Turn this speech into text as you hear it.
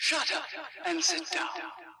Shut up and sit down.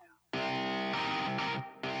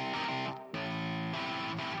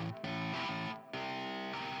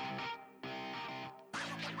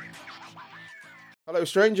 Hello,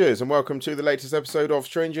 strangers, and welcome to the latest episode of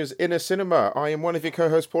Strangers in a Cinema. I am one of your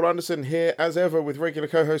co-hosts, Paul Anderson, here as ever with regular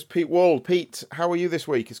co-host Pete Wall. Pete, how are you this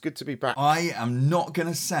week? It's good to be back. I am not going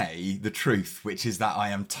to say the truth, which is that I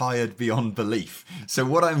am tired beyond belief. So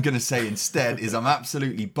what I'm going to say instead is I'm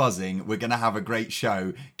absolutely buzzing. We're going to have a great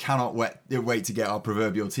show. Cannot wait to get our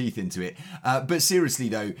proverbial teeth into it. But seriously,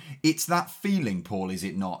 though, it's that feeling, Paul, is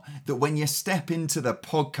it not? That when you step into the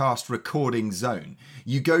podcast recording zone,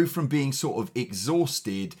 you go from being sort of exhausted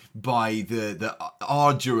by the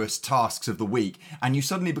arduous tasks of the week, and you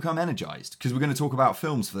suddenly become energized because we're going to talk about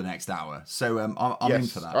films for the next hour. So I'm in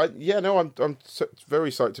for that. I'm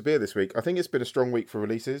very psyched to be here this week. I think it's been a strong week for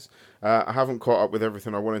releases. I haven't caught up with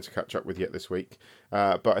everything I wanted to catch up with yet this week,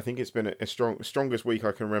 but I think it's been a strongest week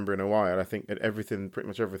I can remember in a while. I think that pretty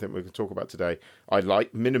much everything we can talk about today, I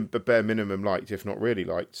like, bare minimum liked, if not really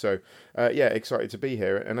liked. So excited to be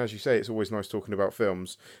here. And as you say, it's always nice talking about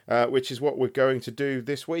films, which is what we're going to do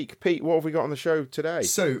this week. Pete, what have we got on the show today?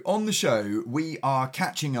 So on the show, we are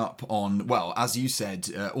catching up on, well, as you said,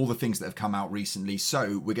 all the things that have come out recently.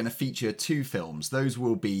 So we're going to feature two films. Those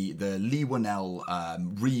will be the Leigh Whannell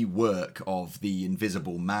rework of The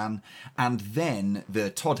Invisible Man, and then the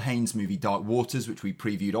Todd Haynes movie Dark Waters, which we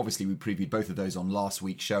previewed. Obviously, we previewed both of those on last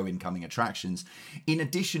week's show, Incoming Attractions. In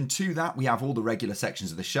addition to that, we have all the regular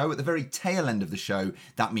sections of the show. At the very tail end of the show,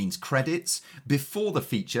 that means credits. Before the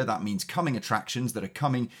feature, that means coming attractions that are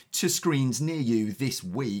coming to screens near you this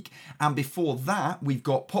week. And before that, we've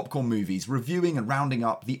got popcorn movies, reviewing and rounding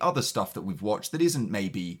up the other stuff that we've watched that isn't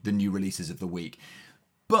maybe the new releases of the week.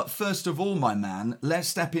 But first of all, my man, let's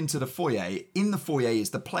step into the foyer. In the foyer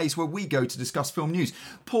is the place where we go to discuss film news.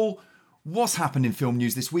 Paul, what's happened in film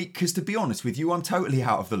news this week? Because to be honest with you, I'm totally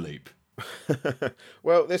out of the loop.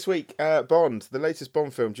 Well, this week, Bond, the latest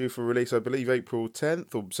Bond film due for release, I believe April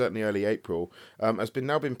 10th, or certainly early April, has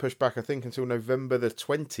now been pushed back, I think, until November the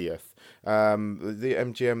 20th. The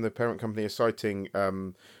MGM, the parent company, is citing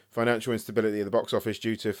financial instability at the box office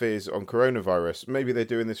due to fears on coronavirus. Maybe they're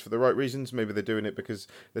doing this for the right reasons. Maybe they're doing it because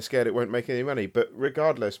they're scared it won't make any money. But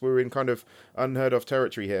regardless, we're in kind of unheard of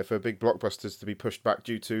territory here for big blockbusters to be pushed back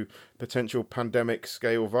due to potential pandemic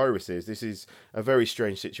scale viruses. This is a very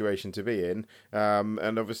strange situation to be in.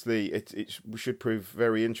 And obviously it should prove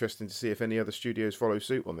very interesting to see if any other studios follow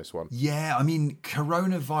suit on this one. Yeah, I mean,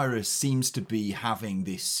 coronavirus seems to be having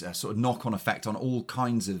this sort of knock-on effect on all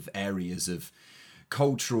kinds of areas of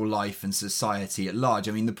cultural life and society at large.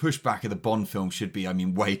 I mean, the pushback of the Bond film should be,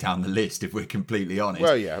 way down the list if we're completely honest.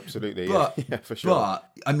 Well, yeah, absolutely. But, yeah, for sure. But,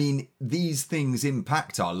 these things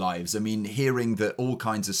impact our lives. Hearing that all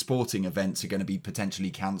kinds of sporting events are going to be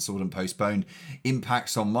potentially cancelled and postponed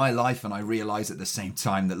impacts on my life, and I realise at the same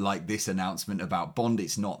time that, like this announcement about Bond,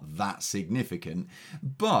 it's not that significant.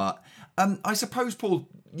 But I suppose, Paul,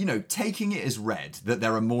 taking it as read that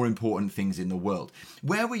there are more important things in the world,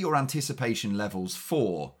 where were your anticipation levels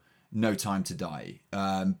for No Time to Die?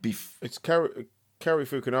 It's Cary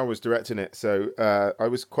Fukunaga was directing it, so I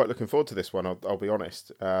was quite looking forward to this one, I'll be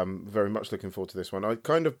honest. Very much looking forward to this one. I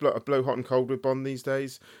kind of blow hot and cold with Bond these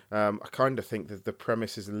days. I kind of think that the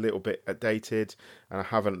premise is a little bit dated, and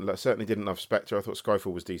I certainly didn't love Spectre. I thought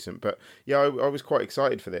Skyfall was decent, but yeah, I was quite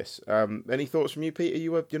excited for this. Any thoughts from you, Peter?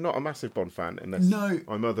 You're not a massive Bond fan, unless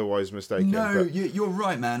I'm otherwise mistaken. No, you're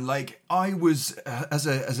right, man. Like, I was, as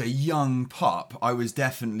a young pup, I was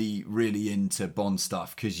definitely really into Bond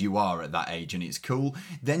stuff, because you are at that age and it's cool.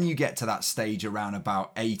 Then you get to that stage around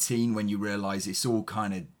about 18 when you realise it's all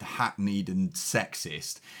kind of hackneyed and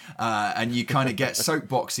sexist, and you kind of get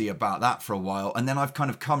soapboxy about that for a while. And then I've kind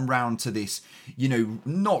of come round to this,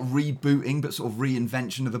 not rebooting, but sort of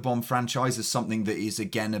reinvention of the Bond franchise as something that is,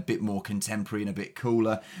 again, a bit more contemporary and a bit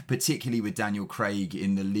cooler, particularly with Daniel Craig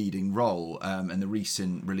in the leading role, and the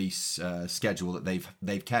recent release schedule that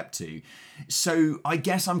they've kept to. So I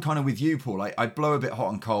guess I'm kind of with you, Paul. I blow a bit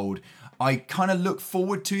hot and cold. I kind of look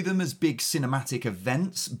forward to them as big cinematic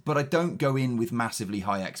events, but I don't go in with massively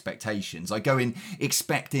high expectations. I go in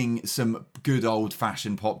expecting some good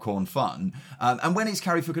old-fashioned popcorn fun. And when it's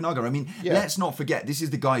Cary Fukunaga, let's not forget, this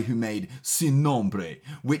is the guy who made Sin Nombre,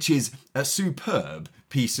 which is a superb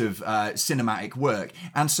piece of cinematic work.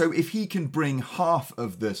 And so if he can bring half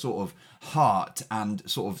of the sort of heart and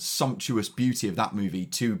sort of sumptuous beauty of that movie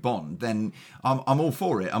to Bond, then I'm all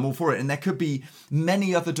for it. And there could be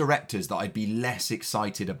many other directors that I'd be less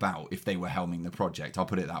excited about if they were helming the project. I'll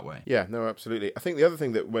put it that way. Yeah, no, absolutely. I think the other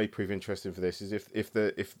thing that may prove interesting for this is if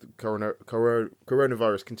the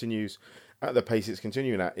coronavirus continues at the pace it's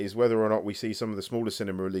continuing at, is whether or not we see some of the smaller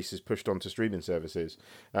cinema releases pushed onto streaming services.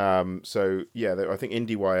 So yeah, I think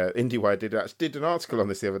IndieWire did an article on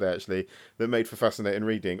this the other day actually that made for fascinating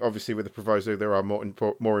reading. Obviously, with the proviso there are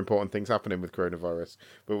more important things happening with coronavirus,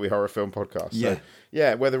 but we are a film podcast. Yeah. So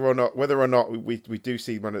yeah, whether or not we do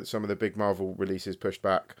see some of the big Marvel releases pushed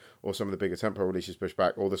back, or some of the bigger temporal releases pushed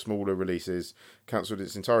back, or the smaller releases cancelled in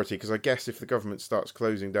its entirety. Because I guess if the government starts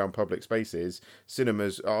closing down public spaces,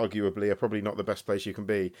 cinemas arguably are probably not the best place you can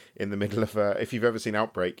be in the middle of if you've ever seen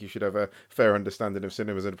Outbreak, you should have a fair understanding of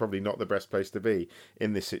cinemas, and probably not the best place to be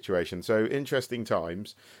in this situation. So interesting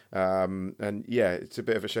times, and yeah, it's a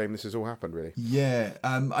bit of a shame this has all happened, really. Yeah,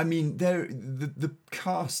 I mean, the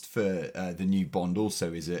cast for the new Bond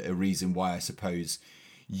also is a reason why I suppose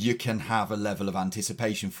you can have a level of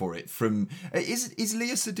anticipation for it. From is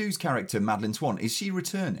Léa Seydoux's character Madeleine Swann, is she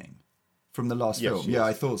returning from the last film? Yeah,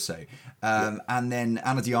 I thought so. And then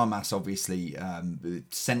Ana de Armas, obviously,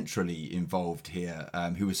 centrally involved here,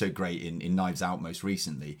 who was so great in Knives Out most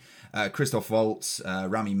recently. Christoph Waltz,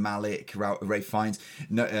 Rami Malek, Ralph Fiennes,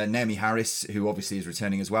 Naomi Harris, who obviously is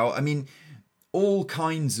returning as well. I mean, all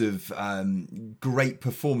kinds of great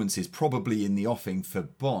performances probably in the offing for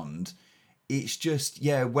Bond. It's just,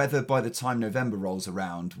 yeah, whether by the time November rolls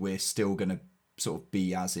around, we're still going to sort of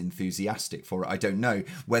be as enthusiastic for it. I don't know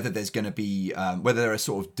whether there's going to be, whether there are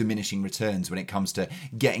sort of diminishing returns when it comes to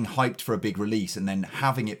getting hyped for a big release and then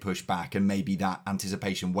having it pushed back, and maybe that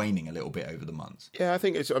anticipation waning a little bit over the months. Yeah, I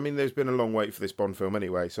think it's. I mean, there's been a long wait for this Bond film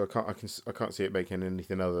anyway, so I can't see it making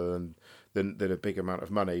anything other than a big amount of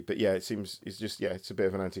money. But yeah, it's a bit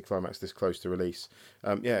of an anticlimax this close to release.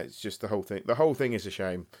 Yeah, it's just the whole thing. The whole thing is a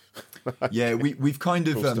shame. Yeah, we've kind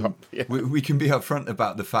of we can be upfront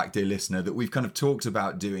about the fact, dear listener, that we've kind of talked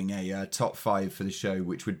about doing a top 5 for the show,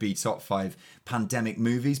 which would be top 5 pandemic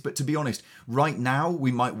movies. But to be honest, right now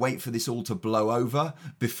we might wait for this all to blow over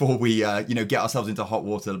before we get ourselves into hot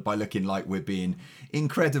water by looking like we're being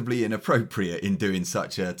incredibly inappropriate in doing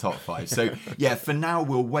such a top 5. So yeah, for now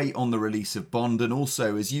we'll wait on the release of Bond, and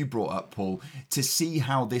also, as you brought up, Paul, to see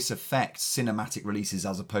how this affects cinematic releases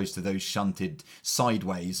as opposed to those shunted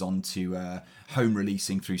sideways onto home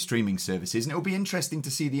releasing through streaming services. And it'll be interesting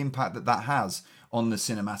to see the impact that has on the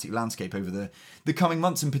cinematic landscape over the coming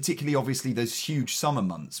months, and particularly obviously those huge summer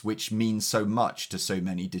months, which means so much to so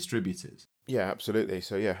many distributors. Yeah, absolutely.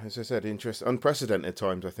 So yeah, as I said, unprecedented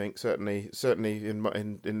times. I think certainly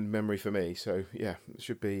in memory for me. So yeah, it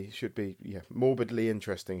should be morbidly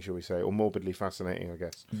interesting, shall we say, or morbidly fascinating, I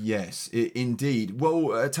guess. Yes, indeed.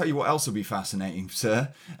 Well, tell you what else will be fascinating,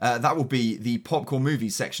 sir. That will be the popcorn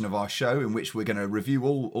movies section of our show, in which we're going to review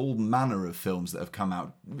all manner of films that have come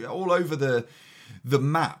out all over the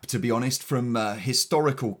map, to be honest, from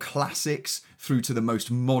historical classics through to the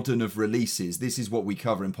most modern of releases. This is what we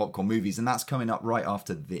cover in Popcorn Movies, and that's coming up right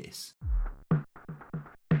after this.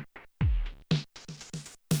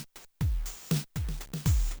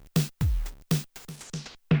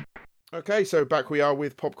 Okay, so back we are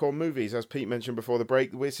with Popcorn Movies. As Pete mentioned before the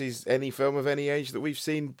break, this is any film of any age that we've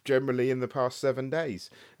seen generally in the past 7 days.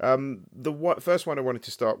 The first one I wanted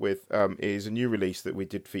to start with is a new release that we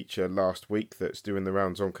did feature last week that's doing the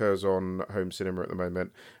rounds on Curzon Home Cinema at the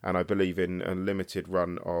moment, and I believe in a limited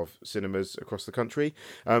run of cinemas across the country.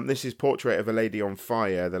 This is Portrait of a Lady on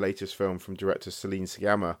Fire, the latest film from director Celine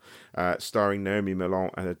Sciamma, starring Naomi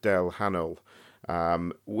Millan and Adele Hanel.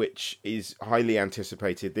 Which is highly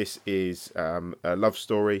anticipated. This is a love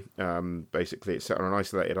story. Basically, it's set on an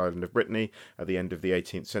isolated island of Brittany at the end of the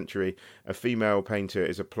 18th century. A female painter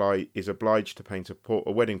is obliged to paint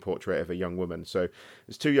a wedding portrait of a young woman. So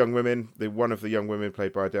there's 2 young women. One of the young women,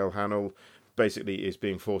 played by Adele Hanel, basically is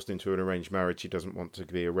being forced into an arranged marriage she doesn't want to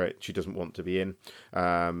be in.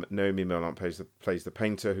 Naomi Millan plays the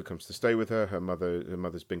painter who comes to stay with her. Her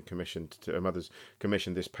mother's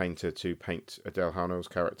commissioned this painter to paint Adele Hanel's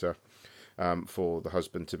character for the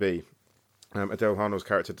husband to be. Adele Hanel's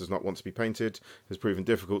character does not want to be painted, has proven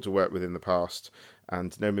difficult to work with in the past,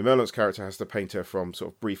 and Naomi Millan's character has to paint her from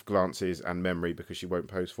sort of brief glances and memory because she won't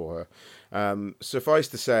pose for her. Suffice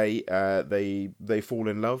to say, they fall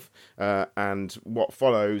in love, and what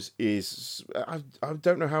follows is, I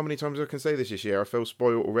don't know how many times I can say this year, I feel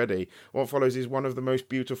spoiled already. What follows is one of the most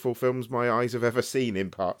beautiful films my eyes have ever seen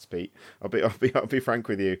in parts, Pete. I'll be frank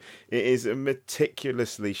with you. It is a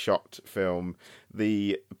meticulously shot film.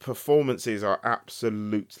 The performances are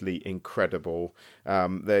absolutely incredible.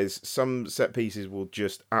 There's some set pieces will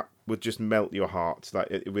just melt your heart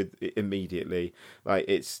immediately. Like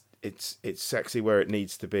it's sexy where it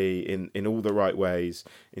needs to be in all the right ways.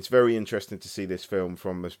 It's very interesting to see this film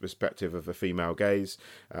from the perspective of a female gaze.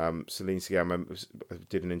 Celine Sciamma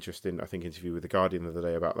did an interesting, I think, interview with The Guardian the other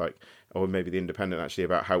day about or maybe The Independent actually,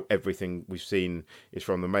 about how everything we've seen is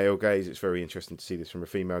from the male gaze. It's very interesting to see this from a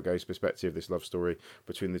female gaze perspective, this love story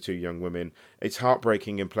between the two young women. It's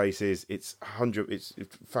heartbreaking in places. It's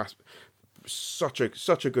fast. Such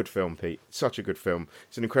a good film, Pete. Such a good film.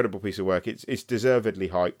 It's an incredible piece of work. It's deservedly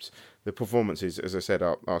hyped. The performances, as I said,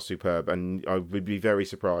 are superb, and I would be very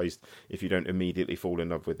surprised if you don't immediately fall in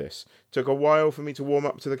love with this. Took a while for me to warm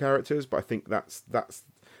up to the characters, but I think that's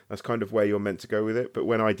kind of where you're meant to go with it. But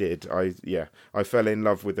when I did, I fell in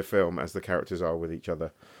love with the film as the characters are with each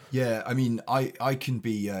other. Yeah, I mean, I can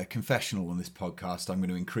be confessional on this podcast. I'm going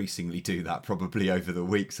to increasingly do that probably over the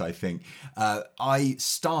weeks, I think. I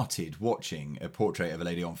started watching A Portrait of a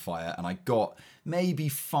Lady on Fire, and I got maybe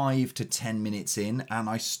 5 to 10 minutes in, and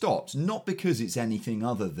I stopped. Not because it's anything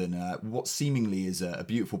other than what seemingly is a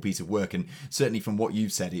beautiful piece of work, and certainly from what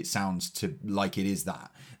you've said, it sounds like it is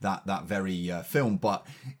that very film, but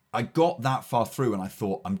I got that far through and I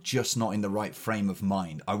thought, I'm just not in the right frame of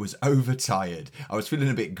mind. I was overtired. I was feeling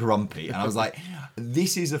a bit grumpy. And I was like,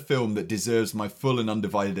 this is a film that deserves my full and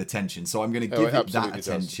undivided attention. So I'm going to give it that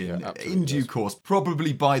attention in due course,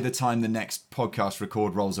 probably by the time the next podcast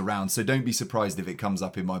record rolls around. So don't be surprised if it comes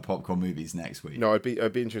up in my popcorn movies next week. No, I'd be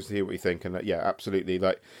interested to hear what you think. And yeah, absolutely.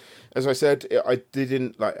 As I said, I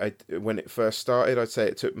didn't when it first started. I'd say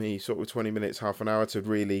it took me sort of 20 minutes, half an hour to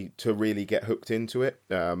really get hooked into it.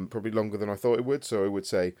 Probably longer than I thought it would. So I would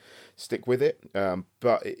say stick with it.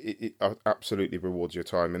 But it absolutely rewards your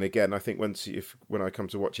time. And again, I think when I come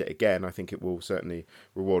to watch it again, I think it will certainly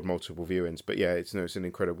reward multiple viewings. But yeah, it's an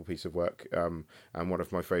incredible piece of work. And one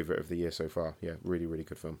of my favourite of the year so far. Yeah, really, really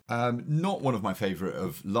good film. Not one of my favourite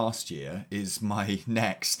of last year is my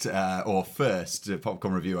next or first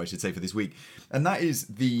popcorn review, I should say, for this week, and that is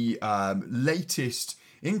the latest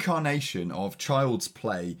incarnation of Child's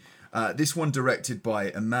Play. This one directed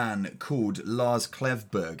by a man called Lars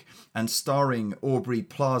Klevberg and starring Aubrey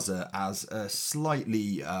Plaza as a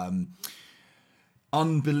slightly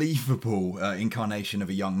unbelievable incarnation of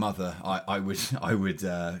a young mother. I would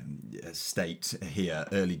state here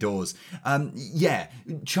early doors.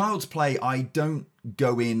 Child's Play. I don't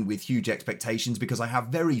go in with huge expectations because I have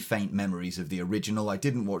very faint memories of the original. I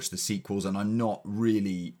didn't watch the sequels, and I'm not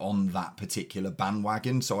really on that particular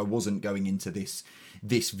bandwagon, so I wasn't going into this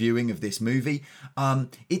viewing of this movie.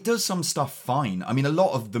 It does some stuff fine. I mean, a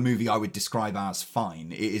lot of the movie I would describe as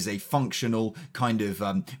fine. It is a functional kind of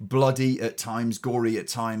bloody at times, gory at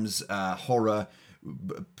times, horror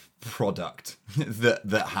product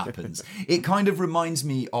that happens. It kind of reminds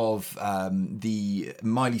me of the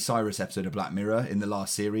Miley Cyrus episode of Black Mirror in the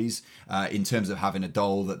last series, in terms of having a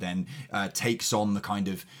doll that then takes on the kind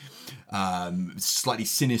of slightly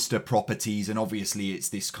sinister properties, and obviously it's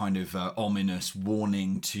this kind of ominous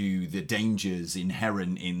warning to the dangers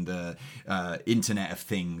inherent in the Internet of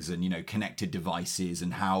Things and connected devices,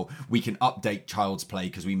 and how we can update Child's Play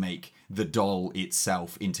because we make the doll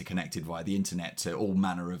itself interconnected via the internet to all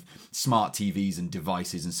manner of smart TVs and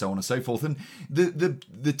devices and so on and so forth. And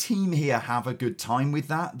the team here have a good time with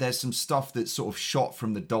that. There's some stuff that's sort of shot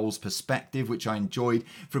from the doll's perspective, which I enjoyed,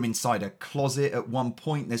 from inside a closet at one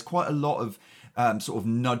point. There's quite a lot of sort of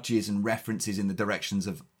nudges and references in the directions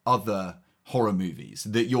of other horror movies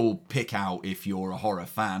that you'll pick out if you're a horror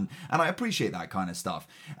fan, and I appreciate that kind of stuff.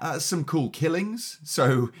 Some cool killings,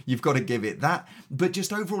 so you've got to give it that, but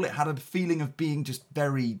just overall it had a feeling of being just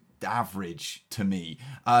very average to me,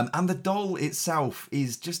 and the doll itself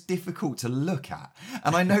is just difficult to look at,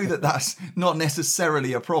 and I know that that's not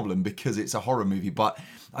necessarily a problem because it's a horror movie, but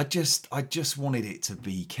I just wanted it to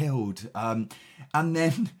be killed. And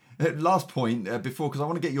then last point before, because I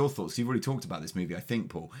want to get your thoughts. You've already talked about this movie, I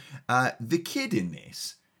think, Paul. The kid in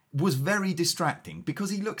this was very distracting because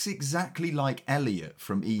he looks exactly like Elliot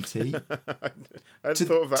from E.T. I hadn't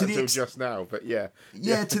thought of that until just now, but yeah.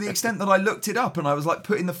 Yeah, to the extent that I looked it up and I was like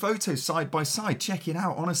putting the photos side by side, checking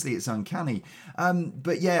out. Honestly, it's uncanny.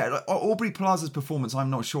 But yeah, Aubrey Plaza's performance I'm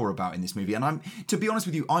not sure about in this movie. And to be honest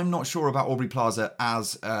with you, I'm not sure about Aubrey Plaza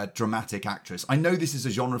as a dramatic actress. I know this is a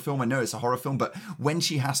genre film, I know it's a horror film, but when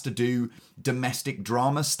she has to do domestic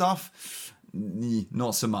drama stuff,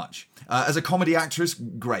 not so much. As a comedy actress,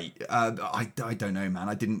 great. I don't know, man.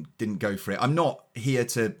 I didn't go for it. I'm not here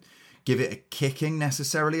to give it a kicking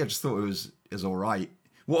necessarily. I just thought it was all right.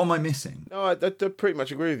 What am I missing? No, I pretty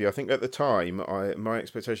much agree with you. I think at the time, my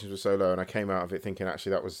expectations were so low, and I came out of it thinking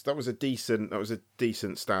actually that was a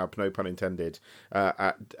decent stab, no pun intended,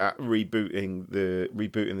 at rebooting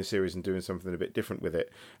the series and doing something a bit different with it.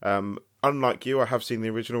 Unlike you, I have seen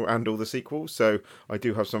the original and all the sequels, so I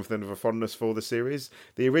do have something of a fondness for the series.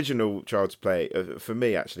 The original Child's Play, for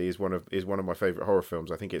me, actually, is one of my favourite horror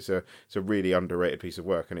films. I think it's a really underrated piece of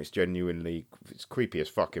work, and it's creepy as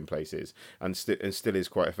fuck in places, and still is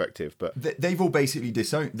quite effective. But they've all basically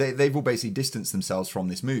they've all basically distanced themselves from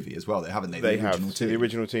this movie as well, haven't they? The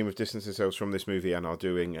original team have distanced themselves from this movie and are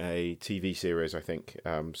doing a TV series. I think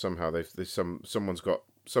somehow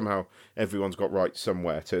everyone's got rights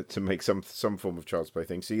somewhere to make some form of Child's Play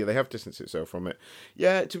thing. So yeah, they have distanced itself from it.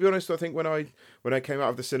 Yeah, to be honest, I think when I came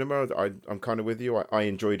out of the cinema, I'm kind of with you. I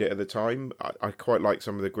enjoyed it at the time. I quite like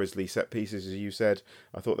some of the grisly set pieces, as you said.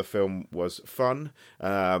 I thought the film was fun.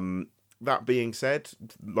 That being said,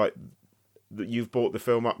 like, that you've brought the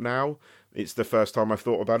film up now, it's the first time I've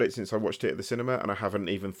thought about it since I watched it at the cinema, and I haven't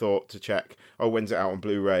even thought to check, oh, when's it out on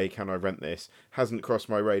Blu-ray? Can I rent this? Hasn't crossed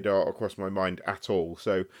my radar or crossed my mind at all.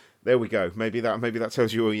 So there we go. Maybe that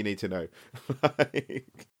tells you all you need to know.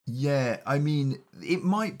 Yeah, I mean, it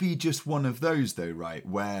might be just one of those though, right?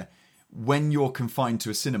 Where when you're confined to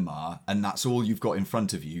a cinema and that's all you've got in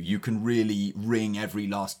front of you, you can really wring every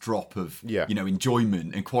last drop of,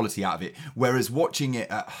 enjoyment and quality out of it. Whereas watching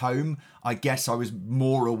it at home, I guess I was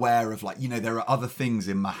more aware of, like, there are other things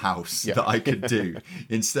in my house that I could do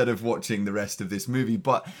instead of watching the rest of this movie.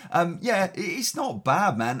 But it's not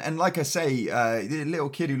bad, man. And like I say, the little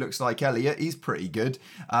kid who looks like Elliot, he's pretty good.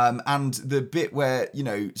 And the bit where,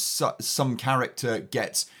 some character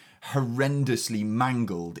gets horrendously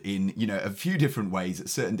mangled in a few different ways at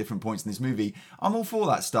certain different points in this movie, I'm all for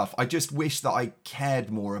that stuff. I just wish that I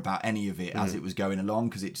cared more about any of it as it was going along,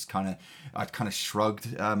 because it just I'd kind of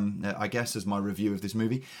shrugged, I guess, as my review of this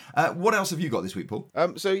movie. What else have you got this week, Paul?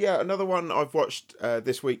 So another one I've watched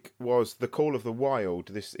this week was The Call of the Wild.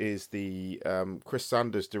 This is the Chris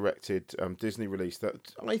Sanders directed Disney release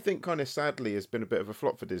that I think kind of sadly has been a bit of a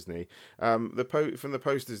flop for Disney. From the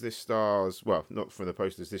posters, this stars, well, not from the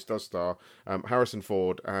posters, this does star Harrison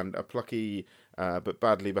Ford and a plucky but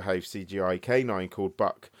badly behaved CGI canine called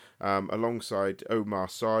Buck, alongside Omar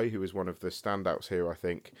Sy, who is one of the standouts here, I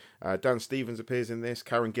think. Dan Stevens appears in this.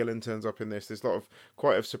 Karen Gillan turns up in this. There's a lot of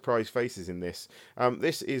quite surprise faces in this.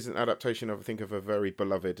 This is an adaptation of a very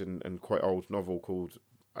beloved and quite old novel called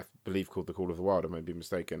The Call of the Wild. I may be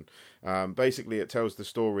mistaken. Basically, it tells the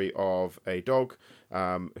story of a dog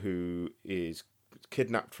who is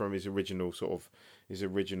kidnapped from his original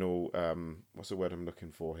what's the word I'm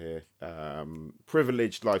looking for here?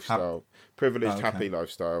 Privileged lifestyle, happy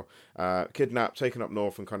lifestyle. Kidnapped, taken up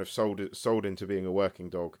north, and kind of sold into being a working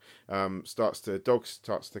dog. Starts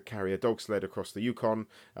to carry a dog sled across the Yukon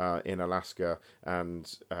in Alaska,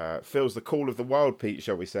 and feels the call of the wild, Pete,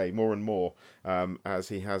 shall we say, more and more as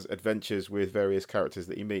he has adventures with various characters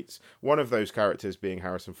that he meets. One of those characters being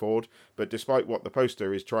Harrison Ford, but despite what the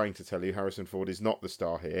poster is trying to tell you, Harrison Ford is not the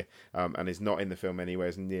star here, and is not in the film anywhere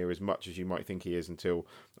as near as much as you might think he is until,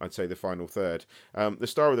 I'd say, the final third. The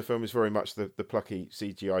star of the film is very much the plucky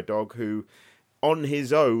CGI dog who, on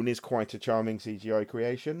his own, is quite a charming CGI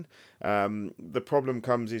creation. The problem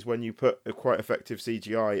comes is when you put a quite effective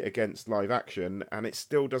CGI against live action, and it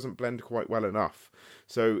still doesn't blend quite well enough.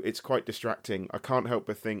 So it's quite distracting. I can't help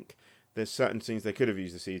but think there's certain scenes they could have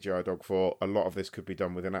used the CGI dog for. A lot of this could be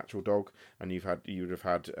done with an actual dog, and you would have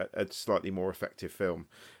had a slightly more effective film.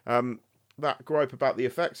 That gripe about the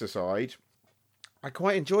effects aside, I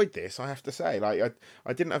quite enjoyed this, I have to say. Like,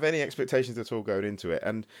 I didn't have any expectations at all going into it,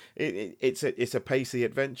 and it's a pacey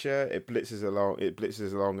adventure. It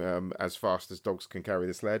blitzes along as fast as dogs can carry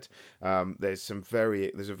the sled. There's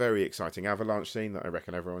a very exciting avalanche scene that I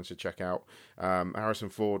reckon everyone should check out. Harrison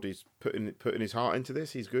Ford is putting his heart into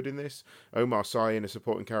this. He's good in this. Omar Sy, in a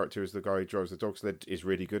supporting character as the guy who drives the dog sled, is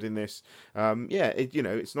really good in this.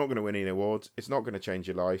 It's not going to win any awards. It's not going to change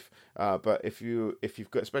your life. But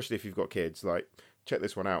especially if you've got kids, like, check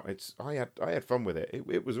this one out. I had fun with it.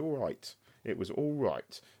 It was all right. It was all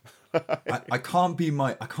right. I can't be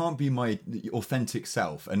my authentic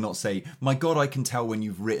self and not say, my God, I can tell when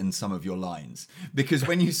you've written some of your lines. Because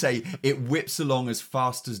when you say it whips along as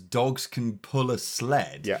fast as dogs can pull a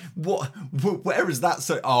sled, where is that?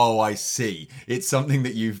 So, I see. It's something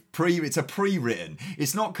that it's a pre-written.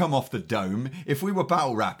 It's not come off the dome. If we were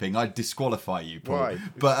battle rapping, I'd disqualify you, Paul. Why?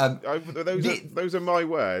 But those are my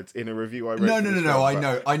words in a review I wrote.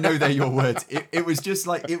 No. I know they're your words. It was just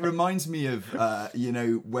like, it reminds me of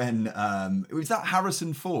when when was that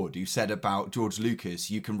Harrison Ford who said about George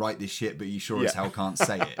Lucas, "You can write this shit, but you sure as hell can't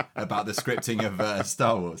say it," about the scripting of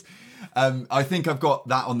Star Wars. I think I've got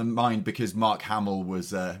that on the mind because Mark Hamill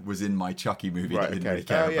was in my Chucky movie. Right, that I didn't okay. really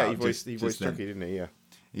care about. He voiced Chucky, didn't he? Yeah.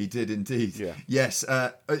 He did indeed. Yeah. Yes.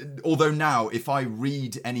 Although now, if I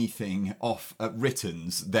read anything off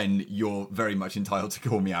writtens, then you're very much entitled to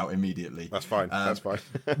call me out immediately. That's fine. That's fine.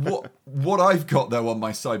 what I've got though on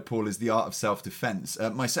my side, Paul, is The Art of Self-Defense.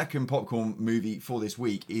 My second popcorn movie for this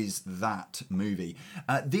week is that movie.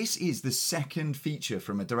 This is the second feature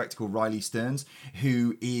from a director called Riley Stearns,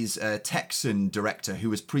 who is a Texan director who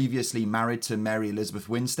was previously married to Mary Elizabeth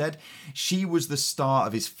Winstead. She was the star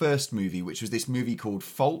of his first movie, which was this movie called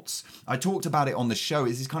Faults. I talked about it on the show.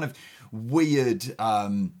 It's this kind of weird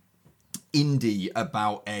indie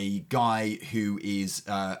about a guy who is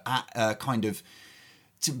at a kind of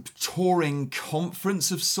touring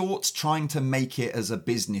conference of sorts, trying to make it as a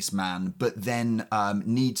businessman, but then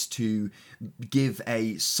needs to give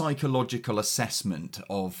a psychological assessment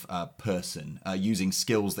of a person using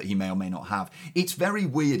skills that he may or may not have. It's very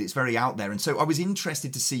weird, it's very out there, and so I was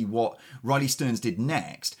interested to see what Riley Stearns did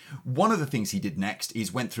next. One of the things he did next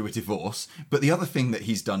is went through a divorce, but the other thing that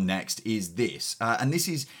he's done next is this, and this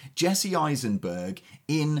is Jesse Eisenberg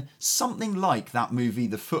in something like that movie,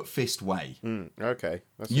 The Foot Fist Way. Okay.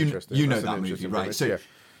 That's you interesting. know That's that an movie, interesting right? premise,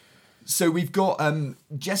 So we've got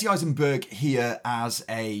Jesse Eisenberg here as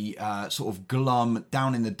a sort of glum,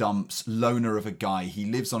 down in the dumps loner of a guy. He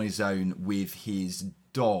lives on his own with his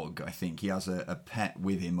dog. I think he has a pet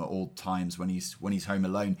with him at all times when he's home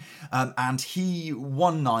alone. And he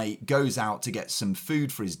one night goes out to get some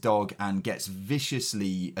food for his dog and gets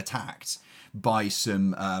viciously attacked by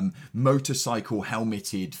some motorcycle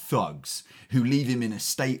helmeted thugs who leave him in a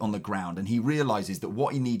state on the ground, and he realizes that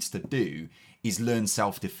what he needs to do is learn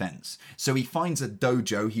self-defense. So he finds a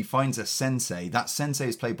dojo, he finds a sensei. That sensei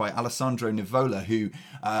is played by Alessandro Nivola, who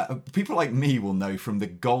people like me will know from the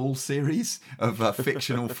Goal series of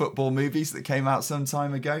fictional football movies that came out some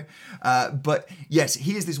time ago. But yes,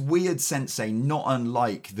 he is this weird sensei, not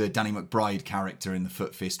unlike the Danny McBride character in The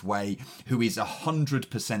Foot Fist Way, who is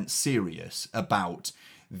 100% serious about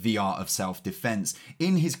the art of self-defense.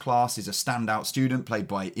 In his class is a standout student played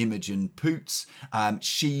by Imogen Poots.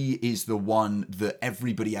 She is the one that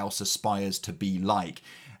everybody else aspires to be like.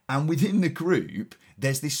 And within the group,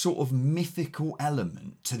 there's this sort of mythical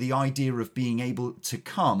element to the idea of being able to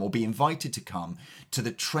come or be invited to come to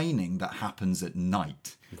the training that happens at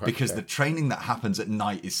night. Because the training that happens at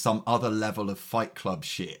night is some other level of Fight Club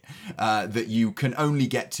shit that you can only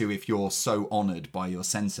get to if you're so honored by your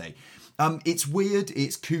sensei. It's weird,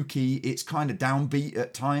 it's kooky, it's kind of downbeat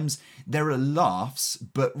at times. There are laughs,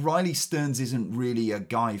 but Riley Stearns isn't really a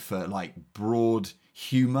guy for like broad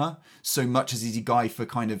humour so much as he's a guy for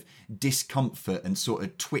kind of discomfort and sort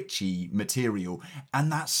of twitchy material.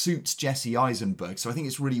 And that suits Jesse Eisenberg. So I think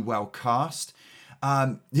it's really well cast.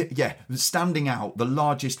 Standing out, the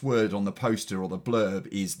largest word on the poster or the blurb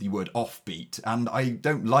is the word offbeat, and I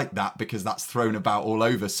don't like that because that's thrown about all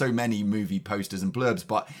over so many movie posters and blurbs,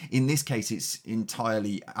 but in this case it's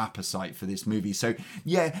entirely apposite for this movie. So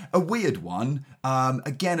yeah, a weird one.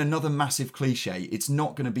 Again, another massive cliche. It's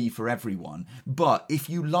not going to be for everyone, but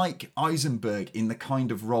if you like Eisenberg in the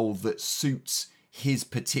kind of role that suits his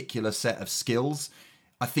particular set of skills,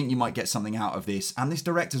 I think you might get something out of this. And this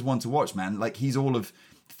director's one to watch, man. Like, he's all of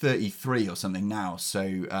 33 or something now. So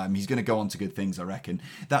he's going to go on to good things, I reckon.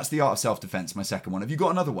 That's The Art of Self-Defense, my second one. Have you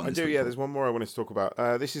got another one? I do, yeah. There's one more I wanted to talk about.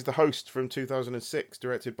 This is The Host from 2006,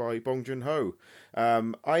 directed by Bong Joon-ho.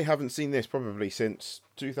 I haven't seen this probably since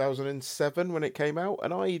 2007 when it came out,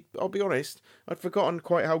 and I'll be honest, I'd forgotten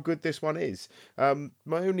quite how good this one is. My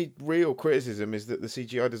only real criticism is that the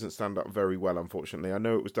CGI doesn't stand up very well, unfortunately. I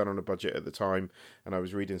know it was done on a budget at the time, and I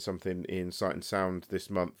was reading something in Sight and Sound this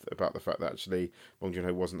month about the fact that actually Bong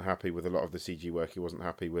Joon-ho wasn't happy with a lot of the CG work. He wasn't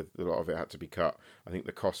happy with a lot of it had to be cut. I think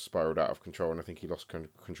the costs spiraled out of control, and I think he lost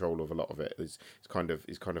control of a lot of it. It's kind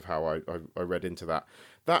of how I read into that.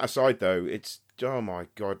 That aside, though, it's oh my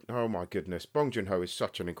goodness, Bong Joon-ho is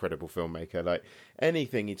such an incredible filmmaker. Like,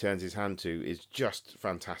 anything he turns his hand to is just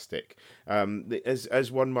fantastic.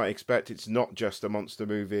 As one might expect, it's not just a monster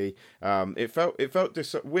movie. It felt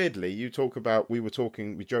weirdly.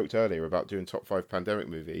 We joked earlier about doing top 5 pandemic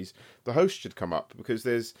movies. The Host should come up because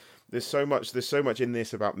there's so much in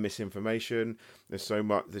this about misinformation. There's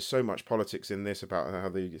so much politics in this about how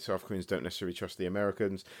the South Koreans don't necessarily trust the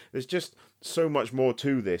Americans. There's just so much more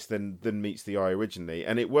to this than meets the eye originally,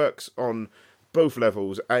 and it works on both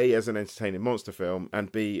levels: A, as an entertaining monster film,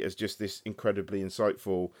 and B, as just this incredibly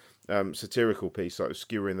insightful satirical piece, like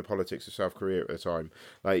skewering the politics of South Korea at the time.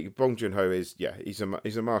 Like Bong Joon-ho he's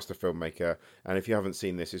a master filmmaker, and if you haven't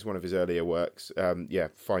seen this, it's one of his earlier works.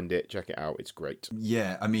 Find it, check it out. It's great.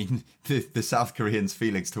 Yeah, I mean, the South Koreans'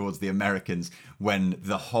 feelings towards the Americans when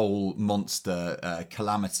the whole monster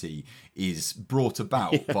calamity is brought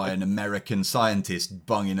about by an American scientist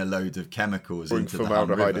bunging a load of chemicals into the Han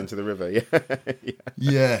River. Into the river.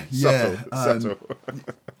 Yeah. Subtle.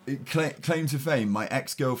 Claim to fame, my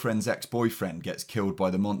ex-girlfriend's ex-boyfriend gets killed by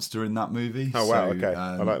the monster in that movie. Oh, wow, okay.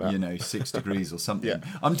 I like that. 6 Degrees or something.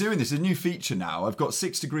 Yeah. I'm doing this, a new feature now. I've got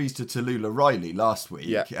 6 Degrees to Tallulah Riley last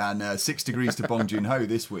week, and 6 Degrees to Bong Joon-ho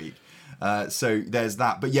this week. So there's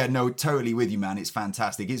that. But yeah, no, totally with you, man. It's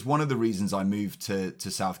fantastic. It's one of the reasons I moved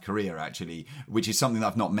to South Korea, actually, which is something that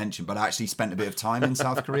I've not mentioned, but I actually spent a bit of time in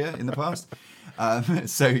South Korea in the past.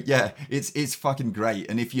 So yeah, it's fucking great.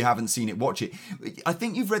 And if you haven't seen it, watch it. I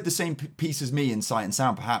think you've read the same piece as me in Sight and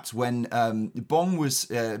Sound, perhaps, when Bong was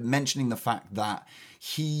mentioning the fact that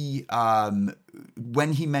he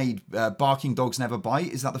when he made Barking Dogs Never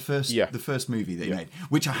Bite, is that the first movie that he made,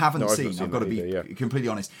 which I haven't seen. I've got to be completely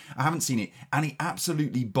honest, I haven't seen it, and he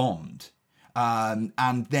absolutely bombed.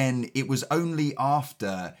 And then it was only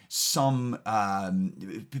after some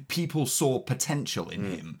people saw potential in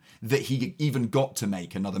him that he even got to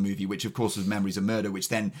make another movie, which of course was Memories of Murder, which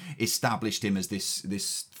then established him as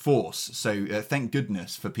this force. So thank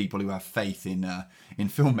goodness for people who have faith in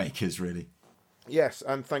filmmakers, really. Yes,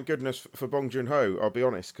 and thank goodness for Bong Joon-ho, I'll be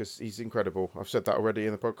honest, because he's incredible. I've said that already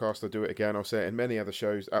in the podcast, I'll do it again, I'll say it in many other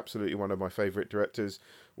shows. Absolutely one of my favourite directors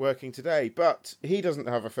working today. But he doesn't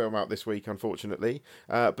have a film out this week, unfortunately,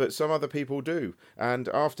 but some other people do. And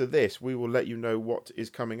after this, we will let you know what is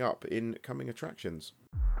coming up in coming attractions.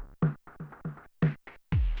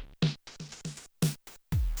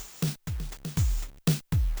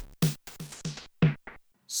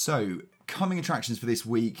 So, coming attractions for this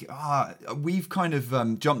week, we've kind of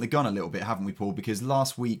jumped the gun a little bit, haven't we, Paul? Because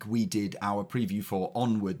last week we did our preview for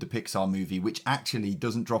Onward, the Pixar movie, which actually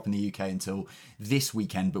doesn't drop in the UK until this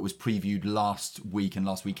weekend, but was previewed last week and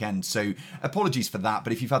last weekend. So apologies for that,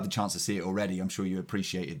 but if you've had the chance to see it already, I'm sure you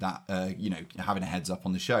appreciated that, having a heads up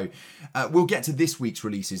on the show. We'll get to this week's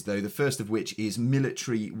releases, though, the first of which is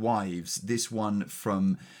Military Wives. This one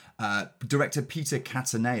from director Peter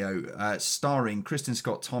Cataneo, starring Kristen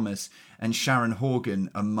Scott Thomas and Sharon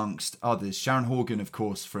Horgan, amongst others. Sharon Horgan, of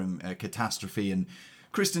course, from Catastrophe, and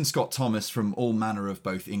Kristen Scott Thomas from all manner of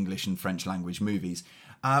both English and French language movies.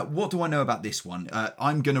 What do I know about this one?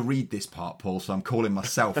 I'm going to read this part, Paul, so I'm calling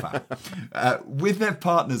myself out. With their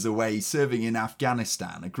partners away serving in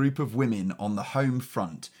Afghanistan, a group of women on the home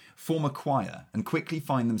front form a choir and quickly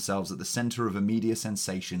find themselves at the centre of a media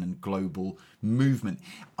sensation and global movement.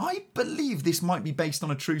 I believe this might be based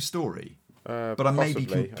on a true story. But I may be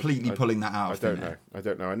completely pulling that out. I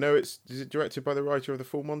don't know. I know is it directed by the writer of The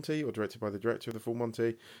Full Monty or directed by the director of The Full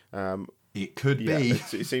Monty? It could be.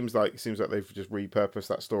 It seems like they've just repurposed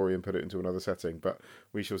that story and put it into another setting, but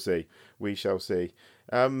we shall see. We shall see.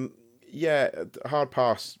 Hard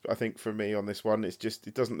pass, I think, for me on this one. It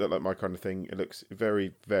doesn't look like my kind of thing. It looks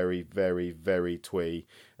very, very, very, very twee.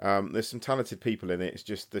 There's some talented people in it. It's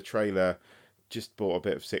just the trailer just brought a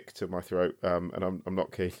bit of sick to my throat, and I'm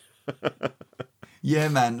not keen. Yeah,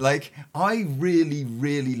 man. Like, I really,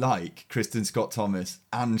 really like Kristen Scott Thomas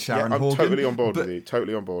and Sharon Horgan. I'm totally on board with you.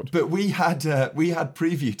 Totally on board. But we had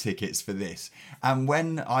preview tickets for this, and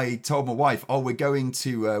when I told my wife, we're going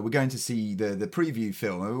to see the preview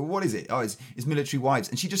film. What is it? It's Military Wives,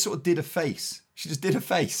 and she just sort of did a face. She just did a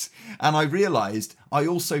face. And I realised I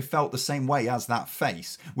also felt the same way as that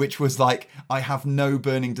face, which was like, I have no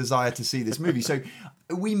burning desire to see this movie. So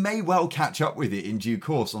we may well catch up with it in due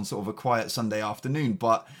course on sort of a quiet Sunday afternoon.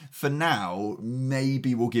 But for now,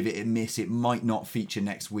 maybe we'll give it a miss. It might not feature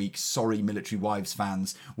next week. Sorry, Military Wives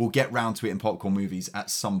fans. We'll get round to it in Popcorn Movies at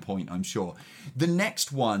some point, I'm sure. The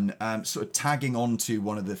next one, sort of tagging on to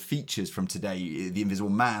one of the features from today, The Invisible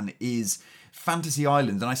Man, is Fantasy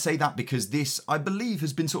Island. And I say that because this, I believe,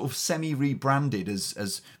 has been sort of semi-rebranded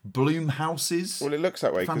as Blumhouse's. Well, it looks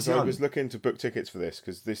that way because I was looking to book tickets for this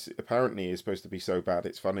because this apparently is supposed to be so bad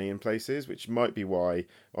it's funny in places, which might be why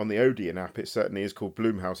on the Odeon app it certainly is called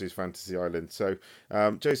Blumhouse's Fantasy Island. So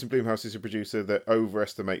Jason Blumhouse is a producer that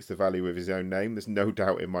overestimates the value of his own name. There's no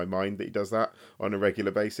doubt in my mind that he does that on a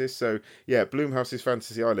regular basis. So yeah, Blumhouse's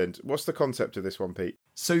Fantasy Island. What's the concept of this one, Pete?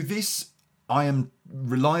 So this I am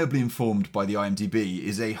reliably informed by the IMDb,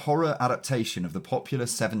 is a horror adaptation of the popular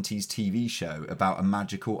 70s TV show about a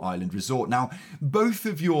magical island resort. Now, both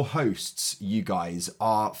of your hosts, you guys,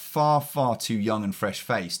 are far, far too young and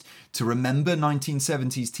fresh-faced to remember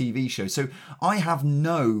 1970s TV shows. So I have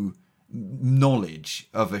no knowledge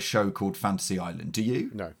of a show called Fantasy Island. Do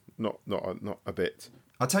you? No, not a bit.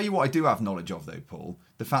 I'll tell you what I do have knowledge of, though, Paul.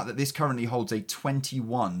 The fact that this currently holds a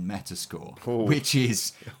 21 Metascore, which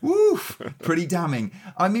is, pretty damning.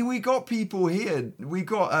 I mean, we got people here. We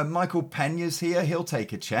got Michael Pena's here. He'll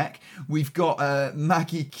take a check. We've got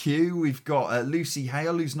Maggie Q. We've got Lucy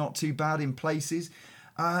Hale, who's not too bad in places.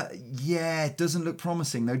 Yeah, it doesn't look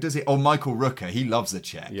promising, though, does it? Oh, Michael Rooker. He loves a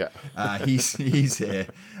check. Yeah. He's here.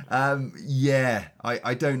 Yeah,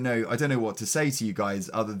 I don't know. I don't know what to say to you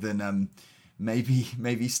guys other than...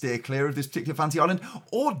 Maybe steer clear of this particular Fantasy Island,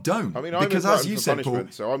 or don't. I mean, because as you said, Paul,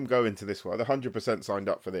 so I'm going to this one. I'm 100% signed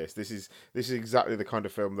up for this. This is exactly the kind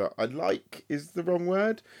of film that I like. Is the wrong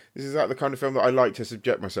word? This is exactly the kind of film that I like to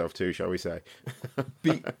subject myself to, shall we say?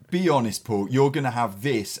 be honest, Paul. You're going to have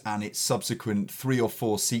this and its subsequent 3 or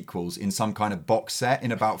 4 sequels in some kind of box set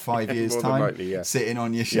in about 5 years' more time, than likely, yeah. sitting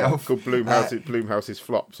on your shelf. Called Blumhouse's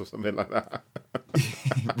Flops or something like that.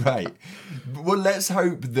 Right. Well, let's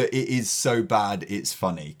hope that it is so bad it's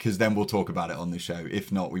funny, because then we'll talk about it on the show.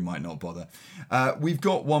 If not, we might not bother. We've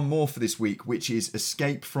got one more for this week, which is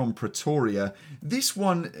Escape from Pretoria. This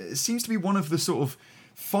one seems to be one of the sort of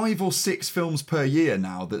 5 or 6 films per year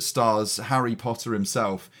now that stars Harry Potter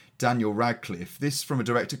himself, Daniel Radcliffe. This from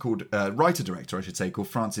a writer-director, I should say, called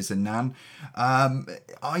Francis Annan.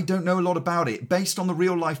 I don't know a lot about it. Based on the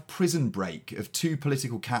real-life prison break of 2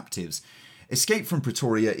 political captives, Escape from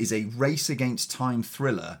Pretoria is a race-against-time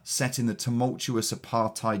thriller set in the tumultuous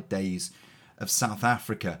apartheid days of South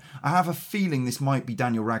Africa. I have a feeling this might be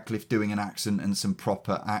Daniel Radcliffe doing an accent and some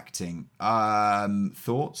proper acting.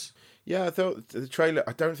 Thoughts? Yeah, I thought the trailer.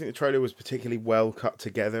 I don't think the trailer was particularly well cut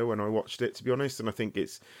together when I watched it, to be honest. And I think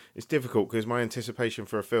it's difficult because my anticipation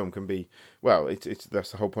for a film can be, well,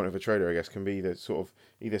 that's the whole point of a trailer, I guess, can be that sort of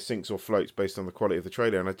either sinks or floats based on the quality of the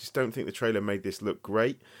trailer. And I just don't think the trailer made this look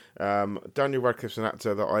great. Daniel Radcliffe's an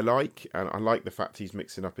actor that I like, and I like the fact he's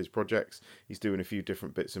mixing up his projects. He's doing a few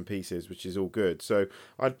different bits and pieces, which is all good. So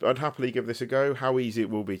I'd happily give this a go. How easy it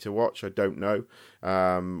will be to watch, I don't know.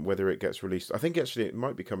 Whether it gets released, I think actually it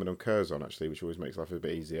might be coming on Curzon actually, which always makes life a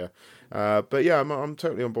bit easier. But yeah, I'm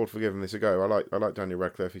totally on board for giving this a go. I like Daniel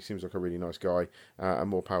Radcliffe. He seems like a really nice guy,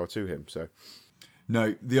 and more power to him. So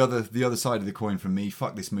no, the other side of the coin from me.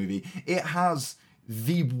 Fuck this movie. It has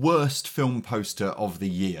the worst film poster of the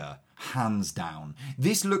year. Hands down.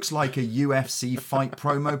 This looks like a UFC fight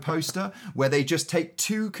promo poster where they just take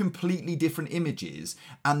 2 completely different images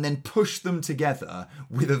and then push them together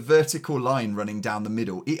with a vertical line running down the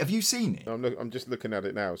middle. Have you seen it? I'm just looking at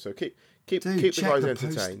it now. So keep the guys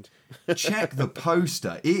entertained. Check the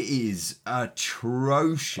poster. It is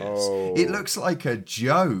atrocious. It looks like a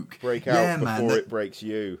joke. Break out before it breaks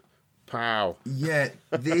you. Pow. Yeah,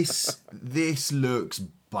 this looks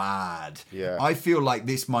bad. Yeah. I feel like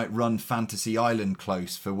this might run Fantasy Island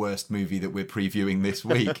close for worst movie that we're previewing this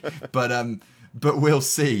week. But we'll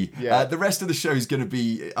see. Yeah. The rest of the show is going to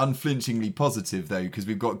be unflinchingly positive, though, because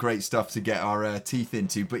we've got great stuff to get our teeth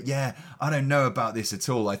into. But yeah, I don't know about this at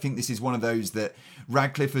all. I think this is one of those that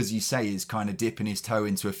Radcliffe, as you say, is kind of dipping his toe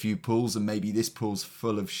into a few pools, and maybe this pool's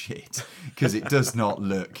full of shit, because it does not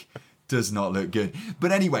look good.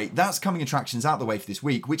 But anyway, that's coming attractions out the way for this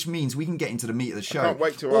week, which means we can get into the meat of the show. I can't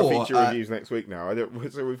wait till our feature reviews next week now.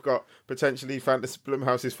 So we've got potentially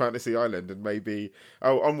Blumhouse's Fantasy Island and maybe...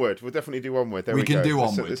 Onward. We'll definitely do Onward. There we can go. do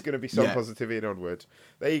Onward. There's going to be some positivity in Onward.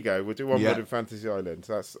 There you go. We'll do Onward and Fantasy Island.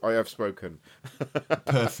 I have spoken.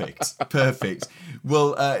 Perfect.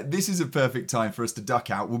 Well, this is a perfect time for us to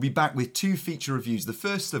duck out. We'll be back with 2 feature reviews, the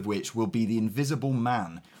first of which will be The Invisible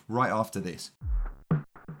Man, right after this.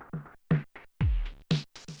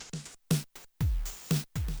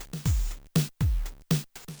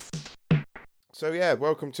 So yeah,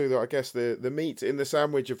 welcome to the meat in the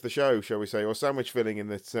sandwich of the show, shall we say, or sandwich filling in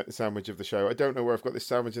the sandwich of the show. I don't know where I've got this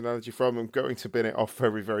sandwich analogy from. I'm going to bin it off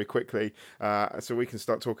very, very quickly, so we can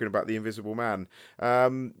start talking about The Invisible Man.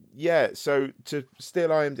 So to steal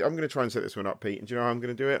IMDb, I'm going to try and set this one up, Pete. And do you know how I'm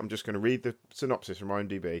going to do it? I'm just going to read the synopsis from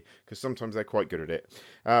IMDb, because sometimes they're quite good at it.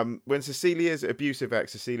 When Cecilia's abusive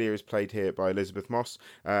ex, Cecilia is played here by Elizabeth Moss.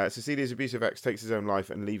 Cecilia's abusive ex takes his own life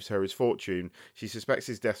and leaves her his fortune. She suspects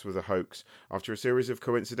his death was a hoax. After after a series of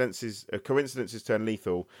coincidences turn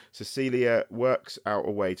lethal, Cecilia works out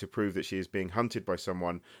a way to prove that she is being hunted by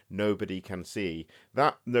someone nobody can see.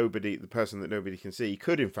 The person that nobody can see,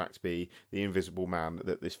 could in fact be the Invisible Man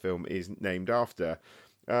that this film is named after.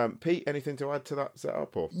 Pete, anything to add to that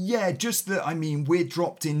setup? Or? Yeah, just that, I mean, we're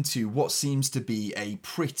dropped into what seems to be a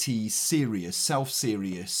pretty serious,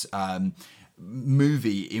 self-serious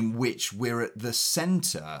movie in which we're at the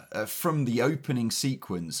centre from the opening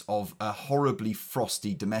sequence of a horribly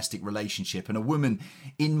frosty domestic relationship and a woman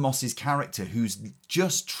in Moss's character who's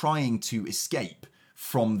just trying to escape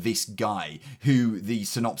from this guy who the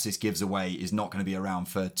synopsis gives away is not going to be around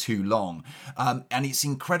for too long. And it's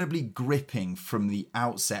incredibly gripping from the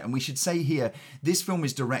outset. And we should say here, this film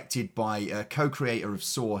is directed by a co-creator of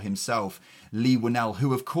Saw himself, Leigh Whannell,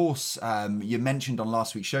 who, of course, you mentioned on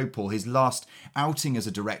last week's show, Paul, his last outing as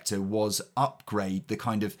a director was Upgrade, the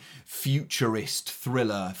kind of futurist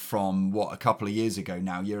thriller from, a couple of years ago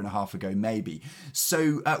now, year and a half ago, maybe.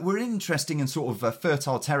 So we're in interesting and sort of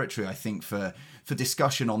fertile territory, I think, for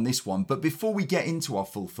discussion on this one. But before we get into our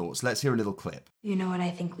full thoughts, let's hear a little clip. You know what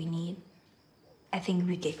I think we need? I think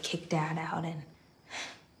we could kick Dad out and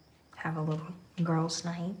have a little girls'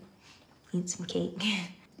 night. Eat some cake.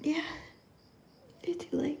 Yeah, I do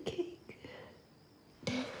like cake.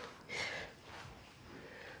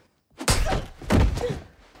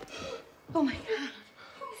 Oh my God.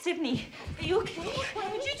 Sydney, are you okay? Why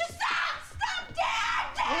would you just stop,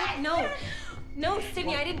 Dad! No,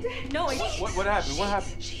 Sydney, I didn't. No, What happened? What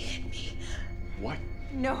happened? She hit me. What?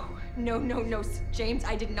 No, James,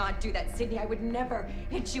 I did not do that. Sydney, I would never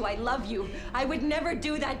hit you. I love you. I would never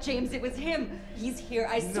do that, James. It was him. He's here,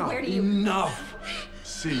 I swear to you. Enough.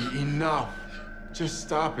 See, enough. Just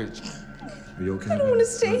stop it. Are you okay? I don't want to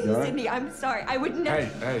stay. Sydney, I'm sorry. I would never.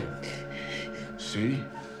 Hey. See?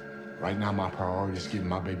 Right now, my priority is getting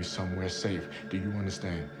my baby somewhere safe. Do you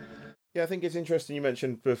understand? Yeah, I think it's interesting you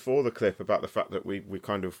mentioned before the clip about the fact that we're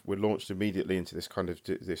launched immediately into this kind of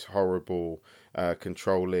this horrible,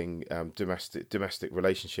 controlling domestic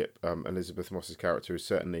relationship. Elizabeth Moss's character is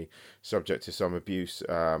certainly subject to some abuse,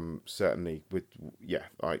 certainly with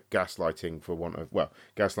like gaslighting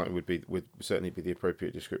gaslighting would certainly be the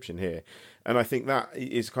appropriate description here. And I think that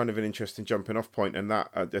is kind of an interesting jumping off point, and that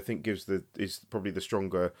I think is probably the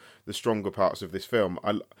stronger parts of this film.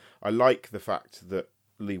 I like the fact that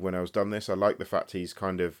Leigh Whannell's done this. I like the fact he's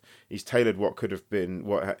tailored what could have been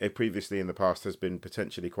what previously in the past has been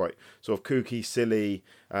potentially quite sort of kooky, silly,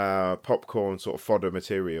 popcorn sort of fodder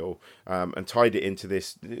material, and tied it into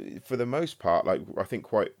this for the most part, like I think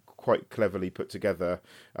quite cleverly put together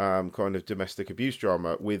kind of domestic abuse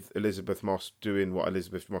drama, with Elizabeth Moss doing what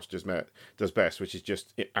Elizabeth Moss does best, which is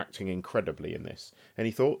just acting incredibly in this.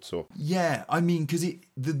 Any thoughts? Or Yeah, I mean, because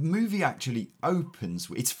the movie actually opens,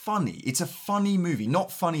 it's funny. It's a funny movie,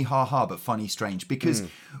 not funny ha-ha, but funny strange, because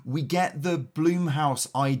we get the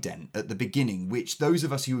Blumhouse ident at the beginning, which those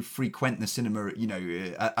of us who frequent the cinema,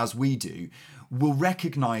 as we do, will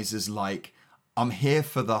recognise as like, I'm here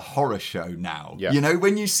for the horror show now. Yeah.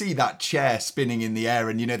 When you see that chair spinning in the air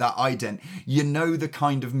and, that ident, the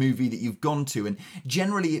kind of movie that you've gone to. And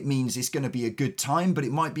generally it means it's going to be a good time, but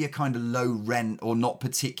it might be a kind of low rent or not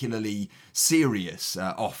particularly serious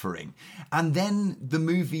offering. And then the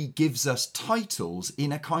movie gives us titles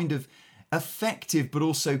in a kind of effective but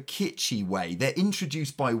also kitschy way. They're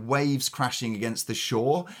introduced by waves crashing against the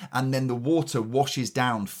shore, and then the water washes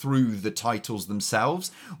down through the titles themselves,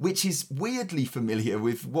 which is weirdly familiar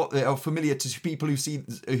with familiar to people who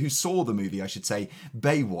saw the movie, I should say,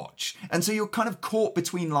 Baywatch. And so you're kind of caught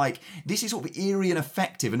between like, this is sort of eerie and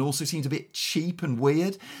effective and also seems a bit cheap and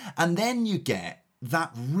weird. And then you get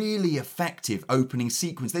that really effective opening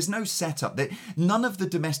sequence. There's no setup. None of the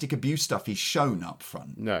domestic abuse stuff is shown up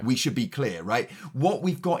front. No. We should be clear, right? What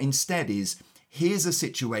we've got instead is, here's a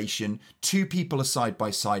situation, two people are side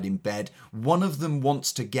by side in bed. One of them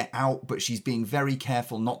wants to get out, but she's being very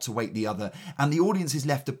careful not to wake the other. And the audience is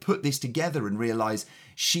left to put this together and realise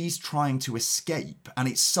she's trying to escape. And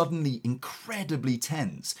it's suddenly incredibly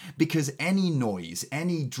tense, because any noise,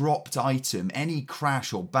 any dropped item, any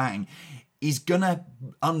crash or bang is gonna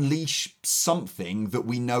unleash something that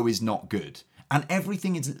we know is not good. And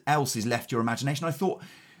everything else is left to your imagination. I thought,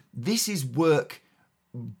 this is work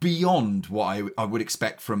beyond what I would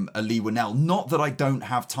expect from a Leigh Whannell. Not that I don't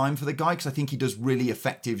have time for the guy, because I think he does really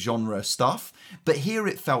effective genre stuff. But here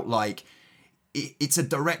it felt like it's a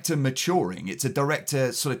director maturing. It's a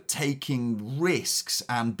director sort of taking risks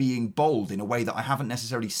and being bold in a way that I haven't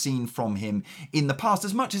necessarily seen from him in the past.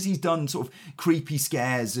 As much as he's done sort of creepy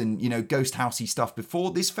scares and, ghost housey stuff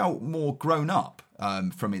before, this felt more grown up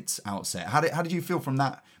from its outset. How did you feel from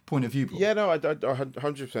that point of view, Paul? Yeah, no, I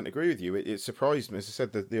 100% agree with you. It surprised me. As I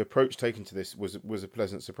said, the approach taken to this was a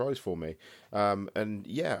pleasant surprise for me. And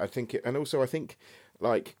yeah, I think, and also I think,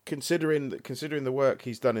 like considering the work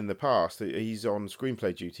he's done in the past, he's on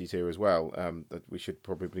screenplay duties here as well. That we should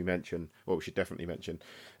probably mention, or we should definitely mention.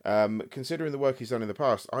 Considering the work he's done in the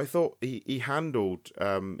past, I thought he handled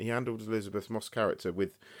Elizabeth Moss' character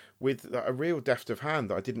with a real deft of hand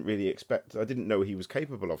that I didn't really expect. I didn't know he was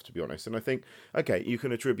capable of, to be honest. And I think, okay, you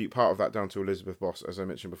can attribute part of that down to Elizabeth Moss, as I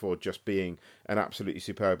mentioned before, just being an absolutely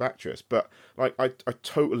superb actress. But like, I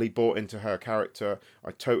totally bought into her character.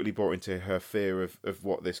 I totally bought into her fear of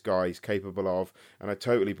what this guy's capable of, and I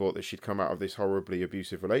totally bought that she'd come out of this horribly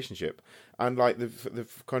abusive relationship. And like the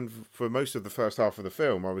kind of, for most of the first half of the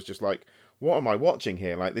film, I was just like, what am I watching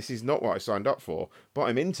here? Like, this is not what I signed up for, but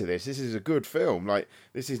I'm into this. This is a good film. Like,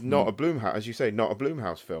 this is not a Blumhouse, as you say, not a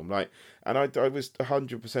Blumhouse film. Like, and I was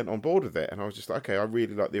 100% on board with it. And I was just like, okay, I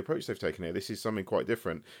really like the approach they've taken here. This is something quite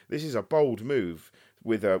different. This is a bold move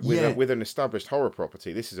with an established horror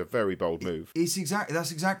property. This is a very bold move.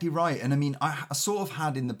 That's exactly right. And I mean, I sort of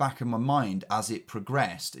had in the back of my mind as it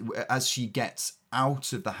progressed, as she gets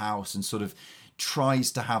out of the house and sort of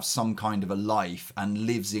tries to have some kind of a life and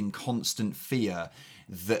lives in constant fear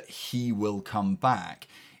that he will come back.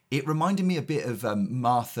 It reminded me a bit of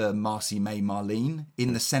Marcy May Marlene,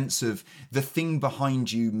 in the sense of the thing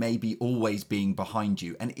behind you maybe always being behind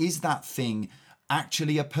you. And is that thing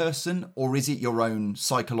actually a person, or is it your own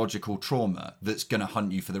psychological trauma that's going to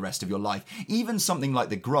hunt you for the rest of your life? Even something like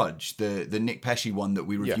The Grudge, the Nick Pesci one that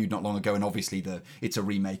we reviewed not long ago, and obviously it's a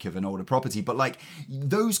remake of an older property, but like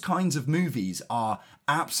those kinds of movies are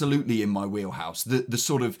absolutely in my wheelhouse. The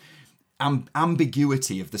sort of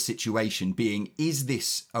ambiguity of the situation being, is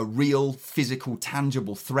this a real physical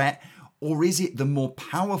tangible threat, or is it the more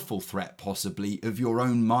powerful threat possibly of your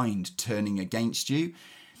own mind turning against you?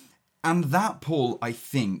 And that, Paul, I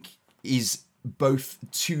think, is both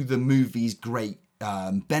to the movie's great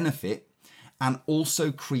benefit, and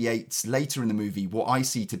also creates later in the movie what I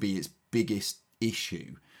see to be its biggest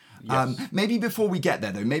issue. Yes. Maybe before we get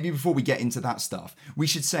there, though, maybe before we get into that stuff, we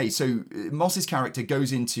should say, so Moss's character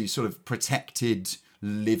goes into sort of protected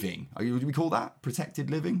living. Would we call that protected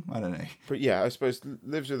living? I don't know. But yeah, I suppose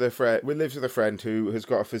lives with a friend who has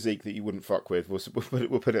got a physique that you wouldn't fuck with.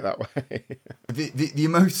 We'll put it that way. the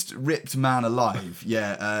most ripped man alive.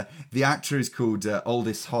 Yeah, the actor is called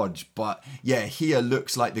Aldous Hodge, but yeah, here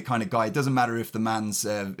looks like the kind of guy. It doesn't matter if the man's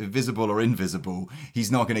visible or invisible.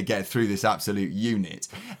 He's not going to get through this absolute unit.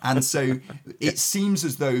 And so it seems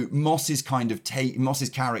as though Moss's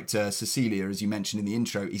character Cecilia, as you mentioned in the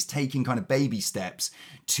intro, is taking kind of baby steps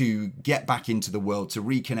to get back into the world, to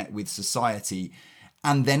reconnect with society.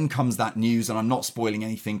 And then comes that news, and I'm not spoiling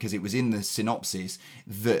anything because it was in the synopsis,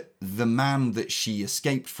 that the man that she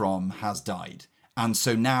escaped from has died. And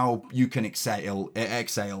so now you can exhale,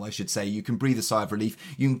 I should say. You can breathe a sigh of relief.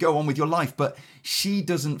 You can go on with your life. But she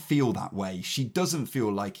doesn't feel that way. She doesn't feel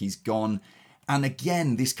like he's gone. And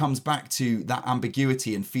again, this comes back to that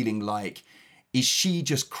ambiguity and feeling like, is she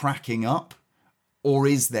just cracking up? Or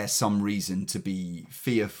is there some reason to be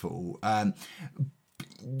fearful?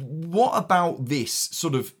 What about this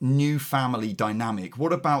sort of new family dynamic?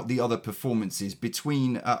 What about the other performances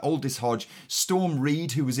between Aldous Hodge, Storm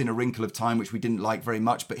Reid, who was in A Wrinkle of Time, which we didn't like very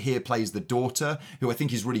much, but here plays the daughter, who I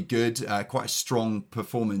think is really good, quite a strong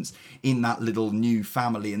performance in that little new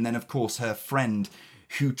family. And then, of course, her friend,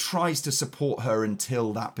 who tries to support her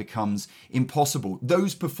until that becomes impossible.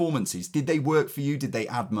 Those performances, did they work for you? Did they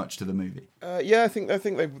add much to the movie? Yeah, I think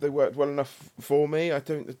they worked well enough for me.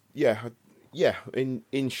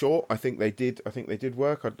 In short, I think they did. I think they did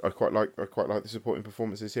work. I quite like the supporting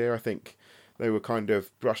performances here. I think they were kind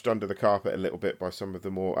of brushed under the carpet a little bit by some of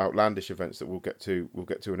the more outlandish events that we'll get to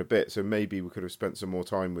in a bit. So maybe we could have spent some more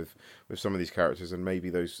time with some of these characters, and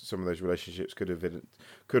maybe some of those relationships could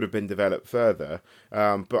have been developed further.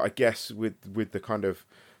 But I guess with the kind of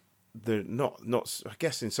I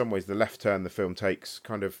guess in some ways the left turn the film takes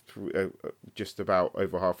kind of just about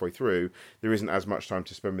over halfway through, there isn't as much time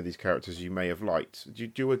to spend with these characters as you may have liked.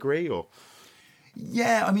 Do you agree? Or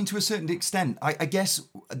yeah, I mean, to a certain extent, I guess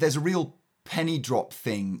there's a real penny drop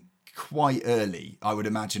thing quite early, I would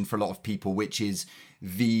imagine, for a lot of people, which is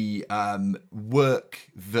the work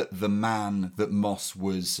that the man that Moss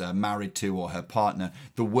was married to, or her partner,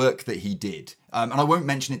 the work that he did. And I won't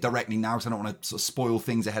mention it directly now because I don't want to sort of spoil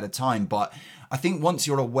things ahead of time, but I think once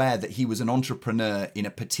you're aware that he was an entrepreneur in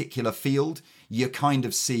a particular field, you kind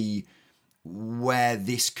of see where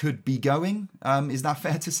this could be going. Is that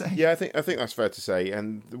fair to say? Yeah, I think that's fair to say.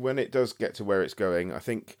 And when it does get to where it's going, I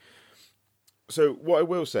think So what I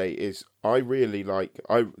will say is I really like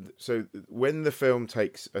so when the film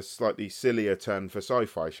takes a slightly sillier turn for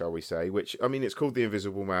sci-fi, shall we say, which I mean it's called The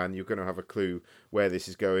Invisible Man, you're going to have a clue where this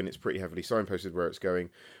is going. It's pretty heavily signposted where it's going.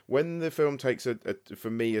 When the film takes for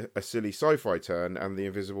me a silly sci-fi turn and the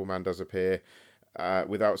Invisible Man does appear,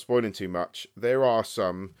 without spoiling too much, there are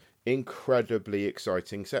some incredibly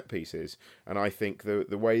exciting set pieces, and I think the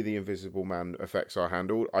way the Invisible Man effects are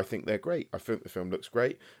handled, I think they're great. I think the film looks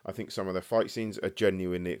great. I think some of the fight scenes are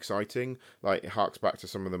genuinely exciting. Like, it harks back to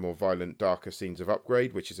some of the more violent, darker scenes of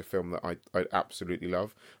Upgrade, which is a film that I absolutely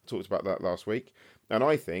love. I talked about that last week, and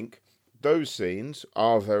I think those scenes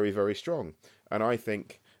are very, very strong. And I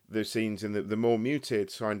think the scenes in the more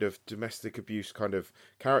muted kind of domestic abuse kind of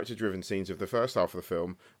character driven scenes of the first half of the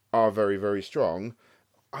film are very, very strong.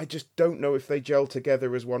 I just don't know if they gel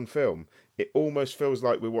together as one film. It almost feels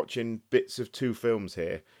like we're watching bits of two films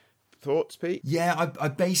here. Thoughts, Pete? Yeah, I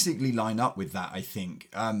basically line up with that, I think.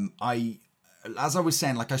 As I was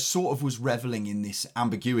saying, like, I sort of was reveling in this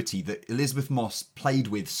ambiguity that Elisabeth Moss played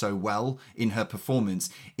with so well in her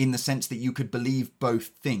performance, in the sense that you could believe both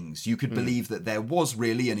things. You could believe that there was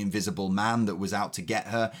really an invisible man that was out to get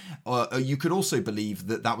her, or you could also believe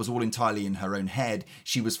that that was all entirely in her own head.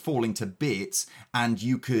 She was falling to bits, and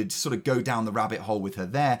you could sort of go down the rabbit hole with her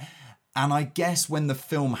there. And I guess when the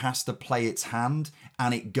film has to play its hand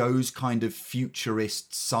and it goes kind of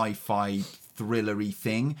futurist sci-fi thrillery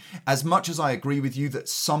thing, as much as I agree with you that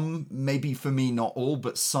some, maybe for me not all,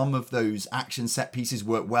 but some of those action set pieces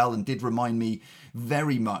work well and did remind me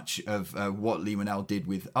very much of what Leigh Whannell did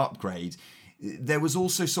with Upgrade, there was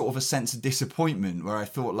also sort of a sense of disappointment where I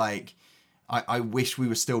thought, like, I wish we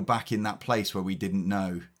were still back in that place where we didn't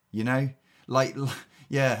know, you know? Like,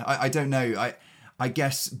 yeah, I don't know. I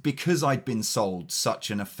guess because I'd been sold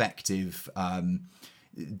such an effective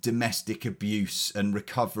domestic abuse and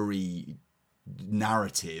recovery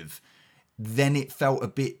narrative, then it felt a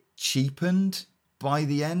bit cheapened by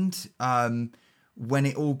the end, when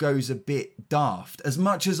it all goes a bit daft. As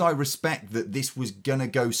much as I respect that this was gonna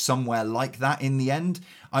go somewhere like that in the end,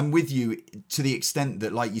 I'm with you to the extent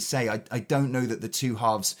that, like you say, I don't know that the two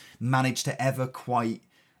halves managed to ever quite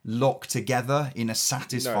lock together in a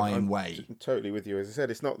satisfying way. Totally with you. As I said,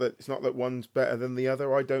 it's not that one's better than the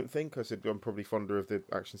other. I don't think. I said I'm probably fonder of the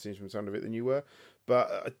action scenes from the sound of it than you were, but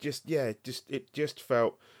it just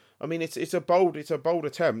felt. I mean, it's a bold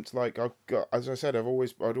attempt. Like, as I said, I'd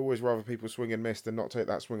always rather people swing and miss than not take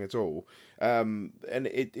that swing at all. And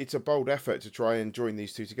it's a bold effort to try and join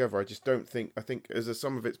these two together. I just don't think. I think as a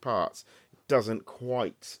sum of its parts, it doesn't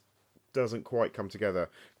quite come together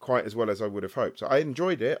quite as well as I would have hoped. So I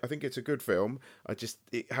enjoyed it. I think it's a good film.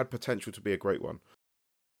 It had potential to be a great one.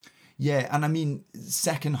 Yeah, and I mean,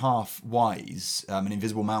 second half wise, and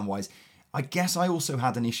Invisible Man wise, I guess I also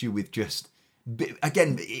had an issue with just,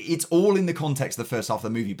 again, it's all in the context of the first half of the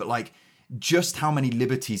movie, but like, just how many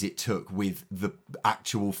liberties it took with the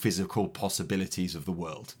actual physical possibilities of the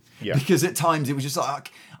world. Yeah. Because at times it was just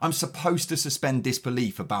like, I'm supposed to suspend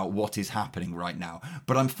disbelief about what is happening right now,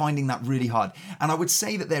 but I'm finding that really hard. And I would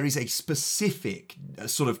say that there is a specific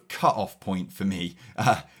sort of cut-off point for me,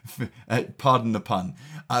 pardon the pun,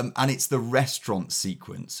 and it's the restaurant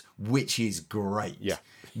sequence, which is great. Yeah.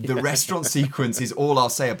 The restaurant sequence is all I'll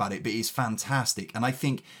say about it, but it's fantastic. And I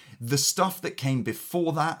think the stuff that came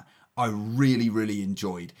before that, I really, really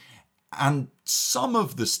enjoyed. And some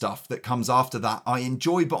of the stuff that comes after that, I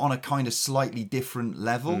enjoy, but on a kind of slightly different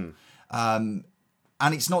level. And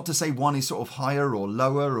it's not to say one is sort of higher or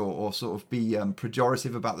lower or sort of be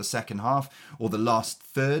pejorative about the second half or the last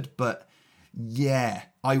third. But yeah,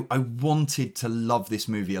 I wanted to love this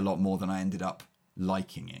movie a lot more than I ended up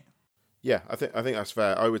liking it. Yeah, I think that's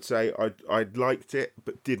fair. I would say I liked it,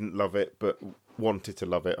 but didn't love it, but wanted to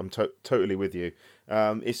love it. I'm totally with you.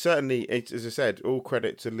 It's certainly, as I said, all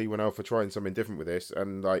credit to Leigh Whannell for trying something different with this,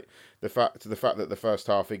 and like the fact that the first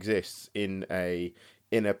half exists in a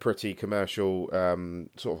pretty commercial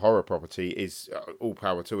sort of horror property is all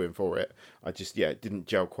power to him for it. It didn't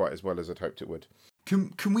gel quite as well as I'd hoped it would.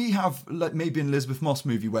 Can we have like maybe an Elizabeth Moss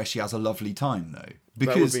movie where she has a lovely time though?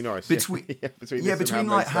 Because that would be nice. Between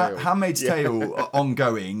like Handmaid's Tale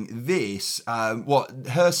ongoing, this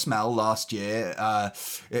her smell last year,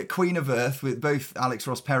 Queen of Earth with both Alex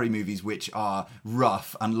Ross Perry movies, which are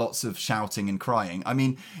rough and lots of shouting and crying. I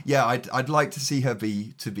mean, yeah, I'd like to see her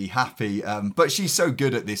be happy, but she's so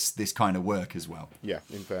good at this kind of work as well. Yeah,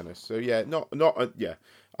 in fairness. So yeah,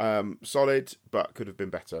 solid, but could have been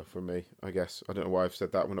better for me, I guess. I don't know why I've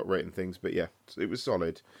said that. We're not rating things, but yeah, it was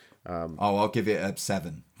solid. I'll give it a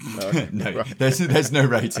 7. No, there's no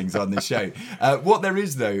ratings on this show. What there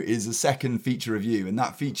is, though, is a second feature review, and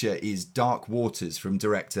that feature is Dark Waters from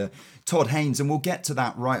director Todd Haynes, and we'll get to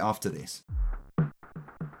that right after this.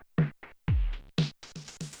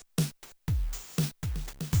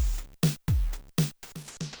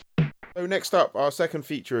 So next up, our second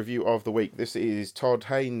feature review of the week. This is Todd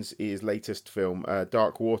Haynes' latest film,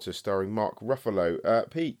 Dark Waters, starring Mark Ruffalo.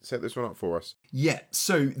 Pete, set this one up for us. Yeah,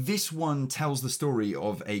 so this one tells the story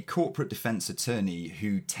of a corporate defense attorney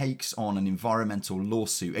who takes on an environmental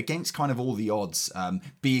lawsuit against kind of all the odds,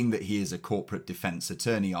 being that he is a corporate defense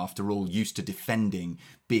attorney, after all, used to defending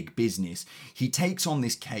big business. He takes on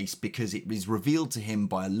this case because it was revealed to him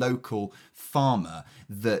by a local farmer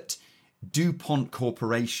that DuPont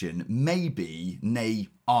Corporation may be, nay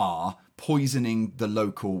are, poisoning the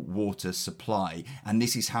local water supply, and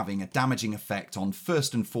this is having a damaging effect on,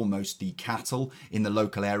 first and foremost, the cattle in the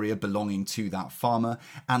local area belonging to that farmer,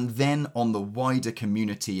 and then on the wider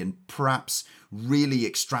community, and perhaps really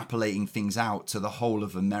extrapolating things out to the whole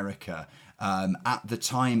of America at the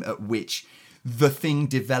time at which the thing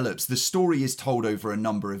develops. The story is told over a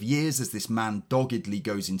number of years as this man doggedly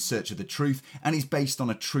goes in search of the truth, and is based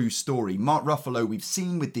on a true story. Mark Ruffalo, we've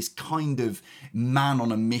seen with this kind of man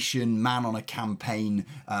on a mission, man on a campaign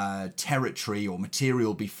territory or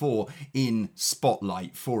material before in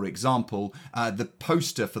Spotlight, for example. The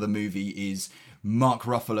poster for the movie is Mark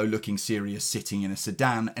Ruffalo looking serious sitting in a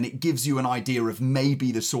sedan, and it gives you an idea of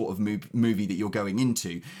maybe the sort of movie that you're going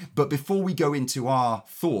into. But before we go into our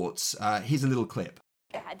thoughts, here's a little clip.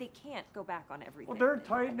 They can't go back on everything. Well, they're a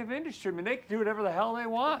titan of industry. I mean, they can do whatever the hell they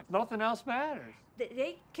want. Nothing else matters.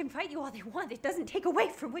 They can fight you all they want. It doesn't take away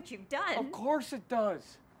from what you've done. Of course it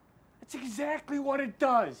does. That's exactly what it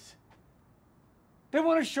does. They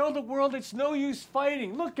want to show the world it's no use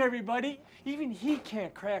fighting. Look, everybody, even he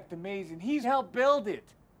can't crack the maze, and he's helped build it.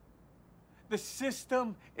 The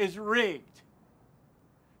system is rigged.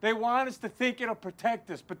 They want us to think it'll protect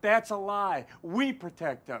us, but that's a lie. We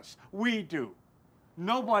protect us. We do.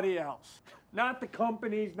 Nobody else. Not the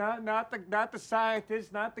companies, not the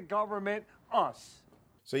scientists, not the government, us.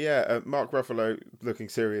 So yeah, Mark Ruffalo looking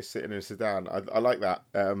serious sitting in a sedan. I like that,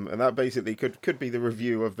 and that basically could be the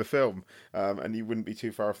review of the film, and you wouldn't be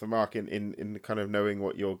too far off the mark in kind of knowing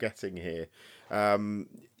what you're getting here.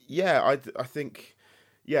 I think.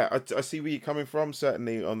 Yeah, I see where you're coming from,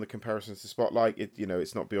 certainly on the comparisons to Spotlight.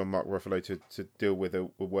 It's not beyond Mark Ruffalo to deal with a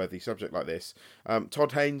worthy subject like this.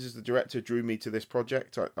 Todd Haynes, as the director, drew me to this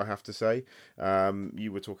project, I have to say.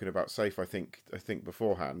 You were talking about Safe, I think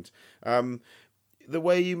beforehand. The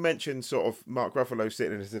way you mentioned sort of Mark Ruffalo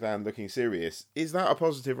sitting in a sedan looking serious, is that a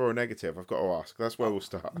positive or a negative? I've got to ask. That's where we'll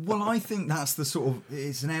start. Well, I think that's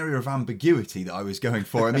it's an area of ambiguity that I was going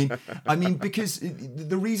for. I mean, because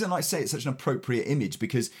the reason I say it's such an appropriate image,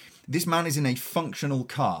 because this man is in a functional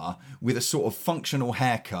car with a sort of functional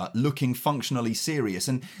haircut, looking functionally serious,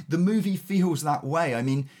 and the movie feels that way. I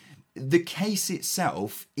mean, the case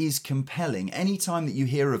itself is compelling. Anytime that you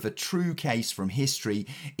hear of a true case from history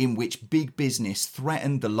in which big business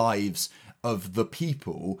threatened the lives of the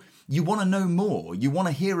people, you want to know more. You want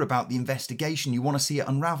to hear about the investigation. You want to see it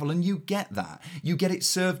unravel, and you get that. You get it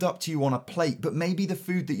served up to you on a plate, but maybe the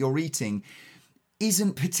food that you're eating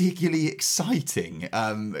isn't particularly exciting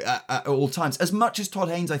at all times. As much as Todd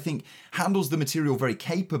Haynes, I think, handles the material very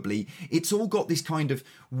capably, it's all got this kind of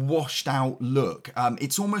washed out look.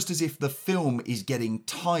 It's almost as if the film is getting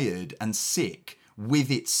tired and sick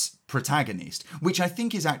with its protagonist, which I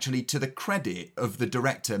think is actually to the credit of the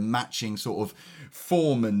director matching sort of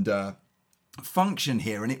form and function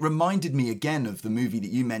here. And it reminded me again of the movie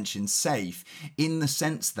that you mentioned, Safe, in the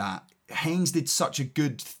sense that Haynes did such a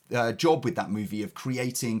good job with that movie of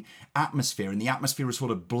creating atmosphere, and the atmosphere is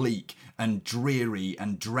sort of bleak and dreary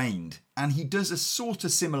and drained. And he does a sort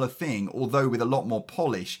of similar thing, although with a lot more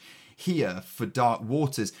polish, here for Dark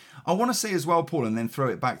Waters. I want to say as well, Paul, and then throw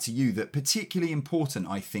it back to you, that particularly important,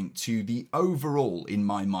 I think, to the overall, in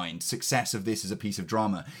my mind, success of this as a piece of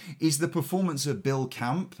drama is the performance of Bill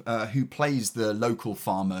Camp, who plays the local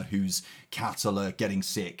farmer whose cattle are getting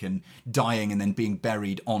sick and dying and then being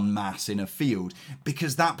buried en masse in a field,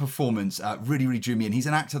 because that performance really, really drew me in. He's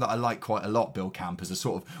an actor that I like quite a lot, Bill Camp, as a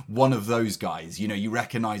sort of one of those guys. You know, you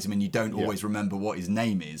recognise him and you don't always remember what his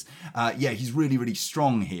name is. He's really, really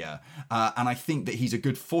strong here. And I think that he's a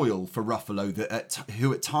good foil for Ruffalo,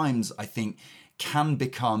 who at times I think can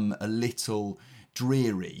become a little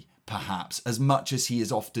dreary. perhaps, as much as he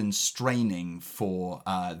is often straining for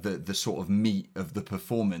the sort of meat of the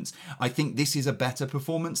performance. I think this is a better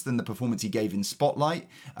performance than the performance he gave in Spotlight.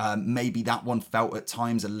 Maybe that one felt at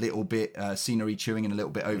times a little bit scenery chewing and a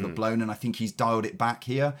little bit overblown, and I think he's dialed it back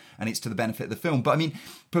here, and it's to the benefit of the film. But I mean,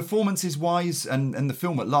 performances wise and the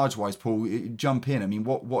film at large wise, Paul, jump in. I mean,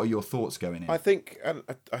 what are your thoughts going in? I think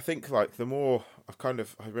like the more I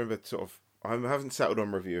remember sort of, I haven't settled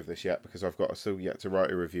on review of this yet because I've got still yet to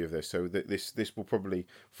write a review of this. So this will probably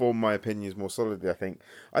form my opinions more solidly. I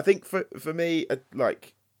think for me,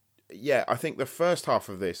 I think the first half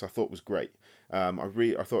of this I thought was great. I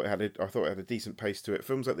thought it had a decent pace to it.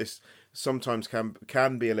 Films like this sometimes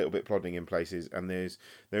can be a little bit plodding in places, and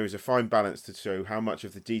there is a fine balance to show how much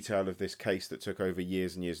of the detail of this case that took over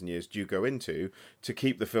years and years and years do you go into to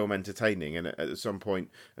keep the film entertaining. And at some point,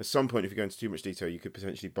 if you go into too much detail, you could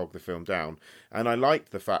potentially bog the film down. And I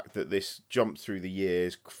liked the fact that this jumped through the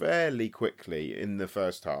years fairly quickly in the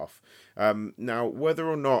first half. Now, whether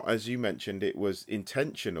or not, as you mentioned, it was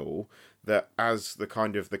intentional that as the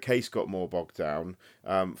case got more bogged down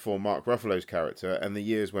for Mark Ruffalo's character and the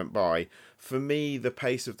years went by, for me the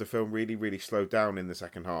pace of the film really, really slowed down in the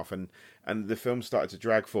second half, and the film started to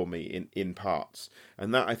drag for me in parts,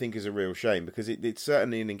 and that I think is a real shame, because it's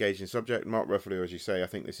certainly an engaging subject. Mark Ruffalo, as you say, I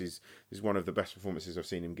think this is one of the best performances I've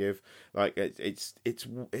seen him give. Like it's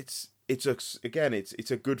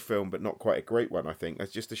a good film, but not quite a great one. I think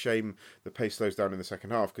it's just a shame the pace slows down in the second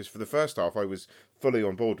half, because for the first half I was fully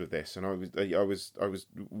on board with this, and I was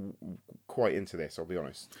quite into this. I'll be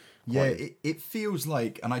honest. Yeah, it feels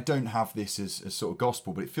like, and I don't have this as sort of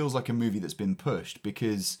gospel, but it feels like a movie that's been pushed,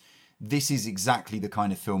 because this is exactly the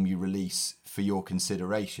kind of film you release for your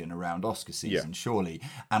consideration around Oscar season, surely.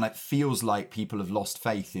 And it feels like people have lost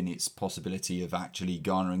faith in its possibility of actually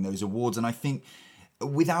garnering those awards. And I think,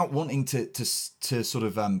 without wanting to sort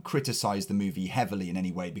of criticize the movie heavily in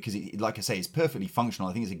any way, because like I say, it's perfectly functional.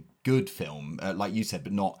 I think it's a good film, like you said,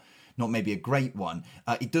 but not maybe a great one.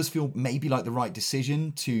 It does feel maybe like the right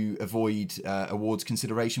decision to avoid awards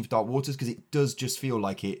consideration for Dark Waters, because it does just feel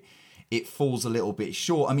like it falls a little bit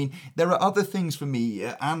short. I mean, there are other things for me.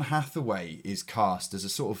 Anne Hathaway is cast as a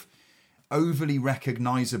sort of overly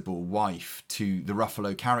recognisable wife to the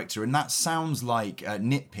Ruffalo character, and that sounds like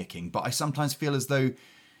nitpicking, but I sometimes feel as though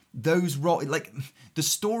those like the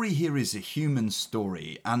story here is a human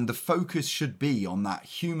story, and the focus should be on that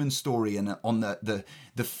human story and on the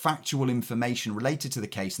factual information related to the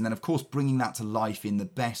case, and then of course bringing that to life in the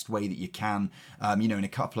best way that you can, in a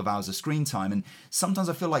couple of hours of screen time. And sometimes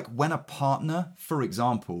I feel like when a partner, for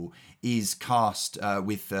example, is cast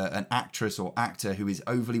with an actress or actor who is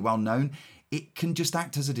overly well known, it can just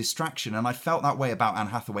act as a distraction. And I felt that way about Anne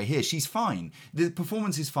Hathaway here. She's fine. The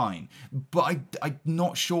performance is fine. But I'm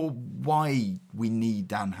not sure why we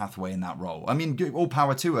need Anne Hathaway in that role. I mean, all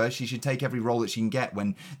power to her. She should take every role that she can get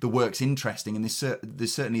when the work's interesting. And this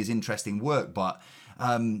certainly is interesting work. But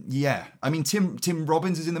I mean, Tim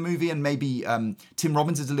Robbins is in the movie, and maybe Tim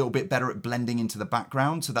Robbins is a little bit better at blending into the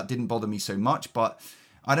background. So that didn't bother me so much. But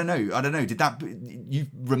I don't know. You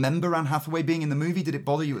remember Anne Hathaway being in the movie? Did it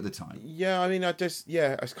bother you at the time? Yeah, I mean,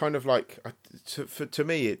 it's kind of like, to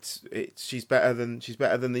me, it's she's better than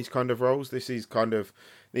these kind of roles. This is probably,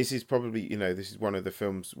 this is one of the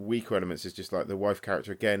film's weaker elements. Is just like the wife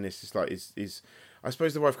character again. It's just like is I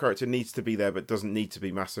suppose the wife character needs to be there, but doesn't need to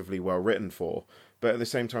be massively well written for. But at the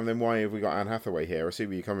same time, then why have we got Anne Hathaway here? I see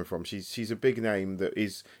where you're coming from. She's a big name that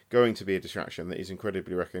is going to be a distraction, that is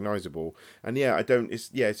incredibly recognisable. And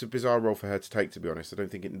it's a bizarre role for her to take, to be honest. I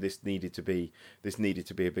don't think this needed to be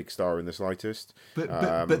a big star in the slightest. But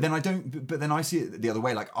then I see it the other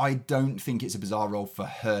way. Like, I don't think it's a bizarre role for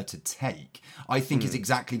her to take. I think it's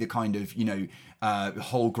exactly the kind of,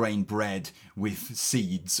 whole grain bread with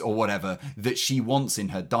seeds or whatever that she wants in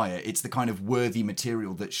her diet. It's the kind of worthy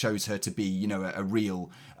material that shows her to be, a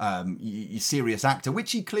real serious actor, which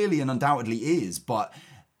she clearly and undoubtedly is. But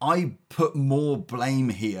I put more blame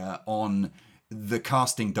here on the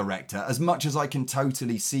casting director, as much as I can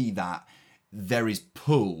totally see that there is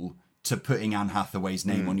pull to putting Anne Hathaway's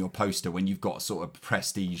name on your poster when you've got sort of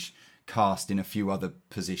prestige cast in a few other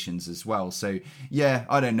positions as well. So yeah,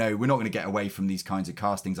 I don't know. We're not going to get away from these kinds of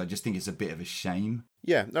castings. I just think it's a bit of a shame.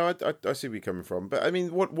 Yeah, no, I see where you're coming from, but I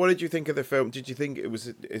mean, what did you think of the film? Did you think it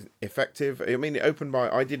was effective? I mean, it opened my.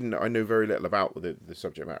 I know very little about the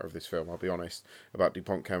subject matter of this film. I'll be honest, about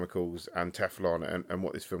DuPont chemicals and Teflon and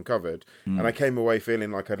what this film covered, and I came away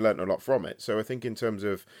feeling like I'd learnt a lot from it. So I think in terms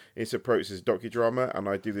of its approach as docudrama, and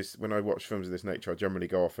I do this when I watch films of this nature, I generally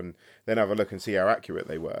go off and then have a look and see how accurate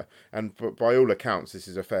they were. And by all accounts, this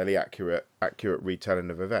is a fairly accurate retelling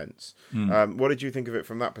of events. What did you think of it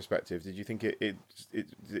from that perspective? Did you think it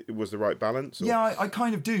was the right balance? Or? Yeah, I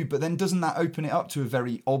kind of do, but then doesn't that open it up to a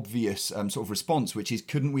very obvious sort of response, which is,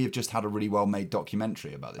 couldn't we have just had a really well-made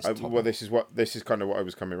documentary about this topic? Well, this is kind of what I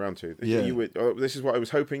was coming around to. Yeah. This is what I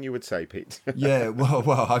was hoping you would say, Pete. Yeah,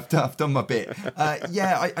 well, I've done my bit.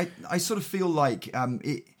 I sort of feel like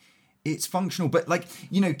it's functional, but like,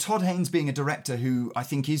 you know, Todd Haynes being a director who I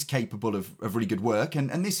think is capable of really good work,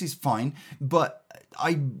 and this is fine, but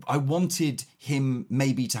I wanted him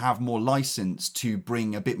maybe to have more license to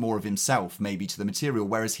bring a bit more of himself maybe to the material,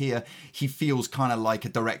 whereas here he feels kind of like a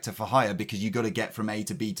director for hire, because you got to get from A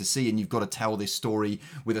to B to C, and you've got to tell this story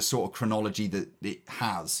with a sort of chronology that it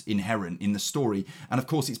has inherent in the story. And of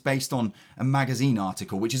course it's based on a magazine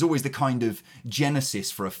article, which is always the kind of genesis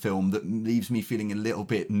for a film that leaves me feeling a little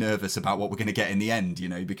bit nervous about what we're going to get in the end, you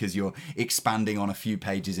know, because you're expanding on a few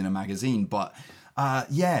pages in a magazine. But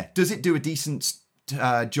does it do a decent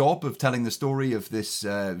job of telling the story of this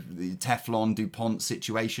the Teflon DuPont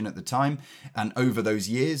situation at the time and over those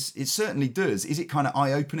years? It certainly does. Is it kind of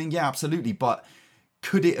eye-opening? Yeah, absolutely. But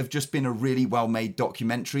could it have just been a really well-made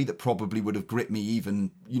documentary that probably would have gripped me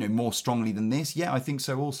even, you know, more strongly than this? Yeah, I think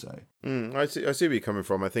so also. I see where you're coming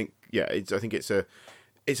from. I think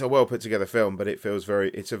it's a well put together film, but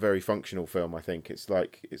it's a very functional film. I think it's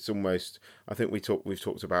almost, I think we've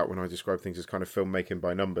talked about when I describe things as kind of filmmaking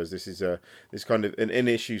by numbers. This is this kind of an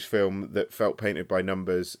in-issues film that felt painted by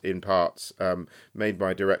numbers in parts, made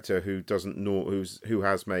by a director who who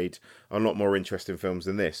has made a lot more interesting films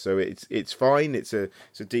than this. So it's fine. It's a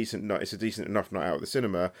decent enough night out at the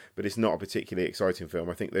cinema, but it's not a particularly exciting film.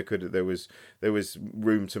 I think there was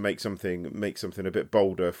room to make something a bit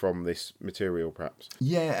bolder from this material, perhaps.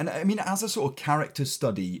 Yeah, and I mean, as a sort of character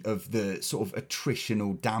study of the sort of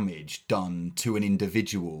attritional damage done to an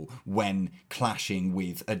individual when clashing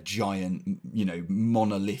with a giant, you know,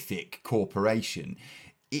 monolithic corporation,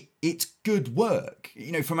 it's good work.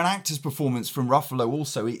 You know, from an actor's performance from Ruffalo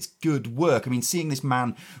also, it's good work. I mean, seeing this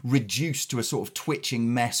man reduced to a sort of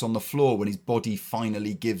twitching mess on the floor when his body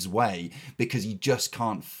finally gives way because he just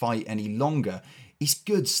can't fight any longer, it's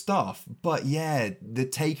good stuff. But yeah, the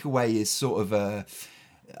takeaway is sort of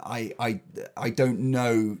I don't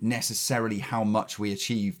know necessarily how much we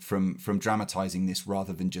achieved from dramatizing this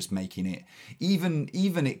rather than just making it. Even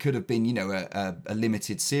it could have been, you know, a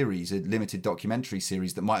limited series, a limited documentary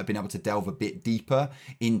series that might have been able to delve a bit deeper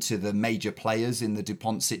into the major players in the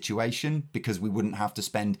DuPont situation, because we wouldn't have to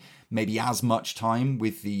spend maybe as much time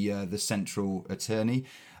with the central attorney.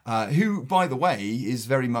 Who, by the way, is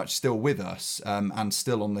very much still with us and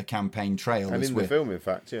still on the campaign trail. And in the film, in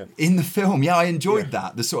fact, yeah. In the film, yeah, I enjoyed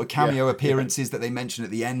that. The sort of cameo appearances that they mentioned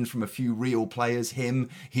at the end from a few real players, him,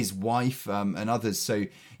 his wife, and others. So,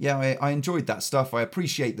 yeah, I enjoyed that stuff. I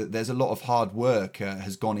appreciate that there's a lot of hard work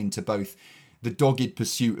has gone into both the dogged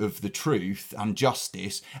pursuit of the truth and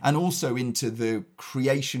justice, and also into the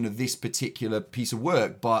creation of this particular piece of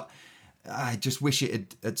work. But I just wish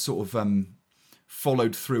it had sort of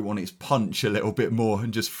followed through on its punch a little bit more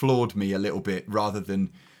and just floored me a little bit, rather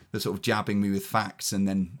than the sort of jabbing me with facts and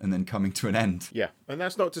then coming to an end. Yeah, and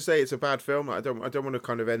that's not to say it's a bad film. I don't want to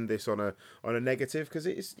kind of end this on a negative, because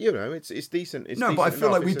it's, you know, it's decent. It's decent, but I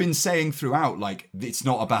feel like we've been saying throughout, like, it's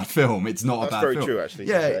not a bad film. It's not a bad film. That's very true, actually.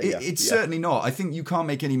 Yeah, it's certainly not. I think you can't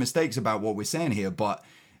make any mistakes about what we're saying here, but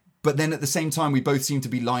then at the same time, we both seem to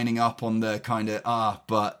be lining up on the kind of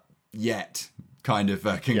but yet kind of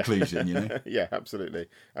conclusion, you know? Yeah, absolutely.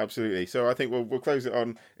 So I think we'll close it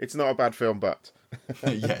on, it's not a bad film, but...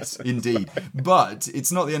 Yes, indeed. But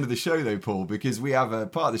it's not the end of the show, though, Paul, because we have a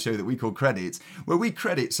part of the show that we call Credits, where we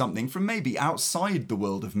credit something from maybe outside the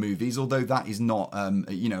world of movies, although that is not, a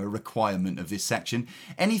requirement of this section.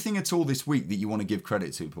 Anything at all this week that you want to give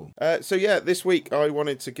credit to, Paul? This week I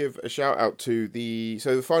wanted to give a shout out to the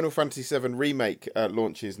Final Fantasy VII Remake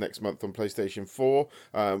launches next month on PlayStation 4.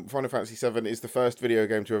 Final Fantasy VII is the first video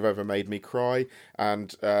game to have ever made me cry,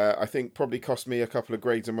 and I think probably cost me a couple of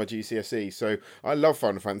grades on my GCSE. So I love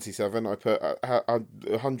Final Fantasy VII. I put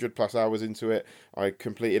 100 plus hours into it. I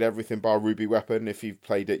completed everything bar Ruby Weapon. If you've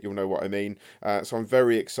played it, you'll know what I mean. So I'm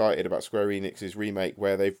very excited about Square Enix's remake,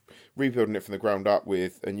 where they've rebuilding it from the ground up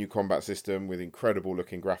with a new combat system with incredible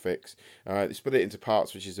looking graphics. They split it into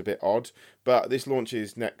parts, which is a bit odd, but this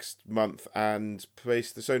launches next month, and the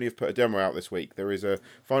Sony have put a demo out this week. There is a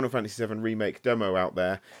Final Fantasy VII remake demo out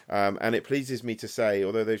there, and it pleases me to say,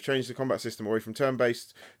 although they've changed the combat system away from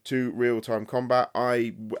turn-based to real-time combat,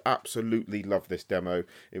 I absolutely love this demo.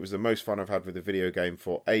 It was the most fun I've had with a video game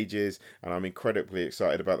for ages, and I'm incredibly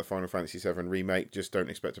excited about the Final Fantasy VII remake. Just don't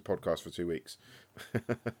expect a podcast for 2 weeks.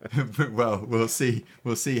 Well, we'll see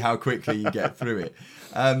how quickly you get through it.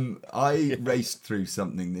 I raced through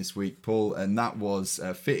something this week, Paul, and that was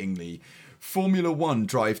fittingly Formula One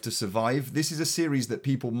Drive to Survive. This is a series that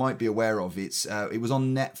people might be aware of. It was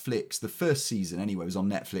on Netflix, the first season anyway, was on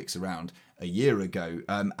Netflix around a year ago,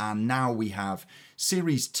 and now we have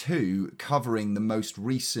Series 2 covering the most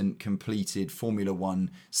recent completed Formula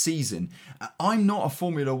One season. I'm not a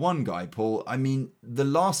Formula One guy, Paul. I mean, the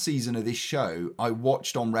last season of this show I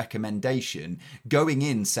watched on recommendation, going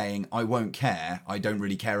in saying I won't care, I don't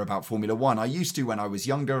really care about Formula One. I used to when I was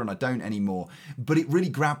younger and I don't anymore, but it really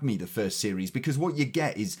grabbed me, the first series, because what you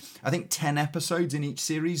get is, I think, 10 episodes in each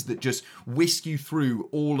series that just whisk you through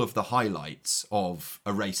all of the highlights of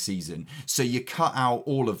a race season. So you cut out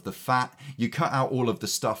all of the fat, you cut out all of the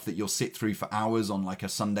stuff that you'll sit through for hours on like a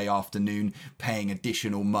Sunday afternoon, paying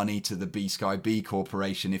additional money to the B Sky B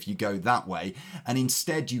Corporation if you go that way. And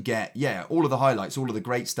instead you get, all of the highlights, all of the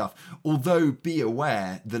great stuff. Although, be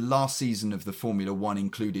aware, the last season of the Formula One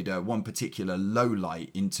included one particular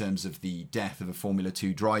lowlight in terms of the death of a Formula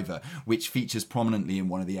 2 driver, which features prominently in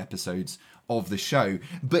one of the episodes of the show.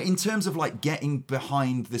 But in terms of like getting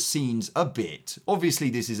behind the scenes a bit, obviously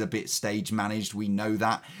this is a bit stage managed, we know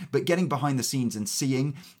that, but getting behind the scenes and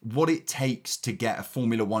seeing what it takes to get a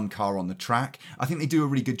Formula One car on the track, I think they do a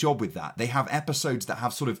really good job with that. They have episodes that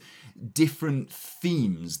have sort of different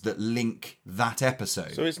themes that link that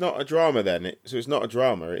episode. So it's not a drama then? So it's not a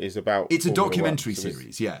drama, it is about... It's Formula a documentary One.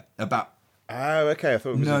 series, about... Oh, okay. I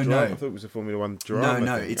thought it was a drama. I thought it was a Formula One drama.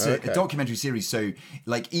 No, it's a documentary series. So,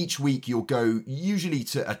 like, each week you'll go usually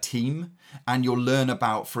to a team and you'll learn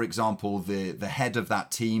about, for example, the head of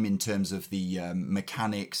that team in terms of the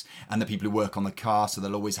mechanics and the people who work on the car. So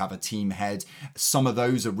they'll always have a team head. Some of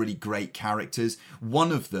those are really great characters.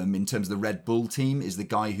 One of them, in terms of the Red Bull team, is the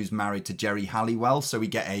guy who's married to Jerry Halliwell. So we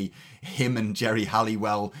get him and Jerry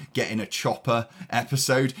Halliwell get in a chopper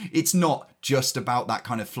episode. It's not just about that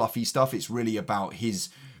kind of fluffy stuff. It's really about his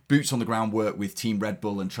boots on the ground work with Team Red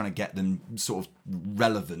Bull and trying to get them sort of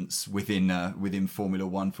relevance within Formula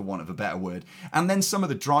One, for want of a better word. And then some of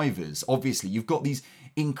the drivers, obviously, you've got these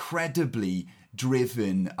incredibly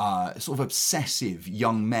driven, sort of obsessive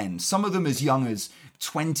young men, some of them as young as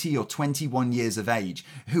 20 or 21 years of age,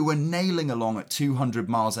 who are nailing along at 200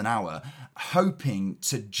 miles an hour, hoping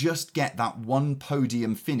to just get that one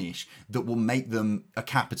podium finish that will make them a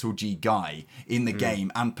capital G guy in the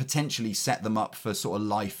game and potentially set them up for sort of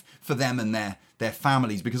life for them and their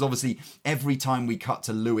families. Because obviously every time we cut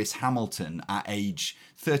to Lewis Hamilton at age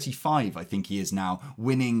 35, I think he is now,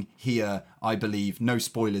 winning here, I believe, no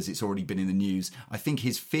spoilers, it's already been in the news, I think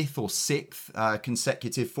his 5th or 6th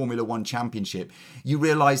consecutive Formula One championship, you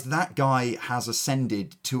realise that guy has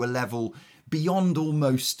ascended to a level beyond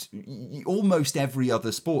almost every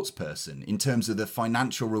other sports person in terms of the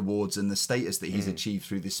financial rewards and the status that he's achieved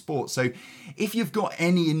through this sport. So if you've got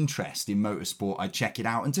any interest in motorsport, I'd check it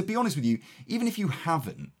out. And to be honest with you, even if you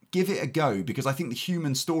haven't, give it a go, because I think the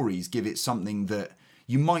human stories give it something that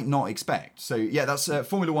you might not expect. So yeah, that's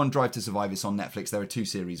Formula One Drive to Survive. It's on Netflix. There are 2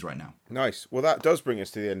 series right now. Nice. Well, that does bring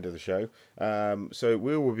us to the end of the show. So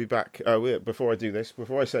we will be back. Before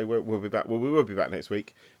I say we'll be back, well, we will be back next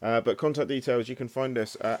week. But contact details, you can find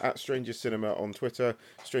us at Strangers Cinema on Twitter,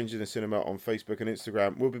 Strangers in Cinema on Facebook and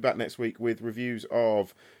Instagram. We'll be back next week with reviews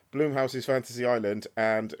of Blumhouse's Fantasy Island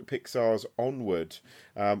and Pixar's Onward.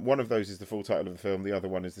 One of those is the full title of the film. The other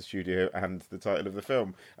one is the studio and the title of the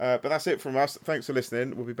film. But that's it from us. Thanks for listening.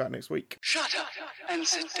 We'll be back next week. Shut up and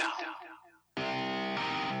sit down.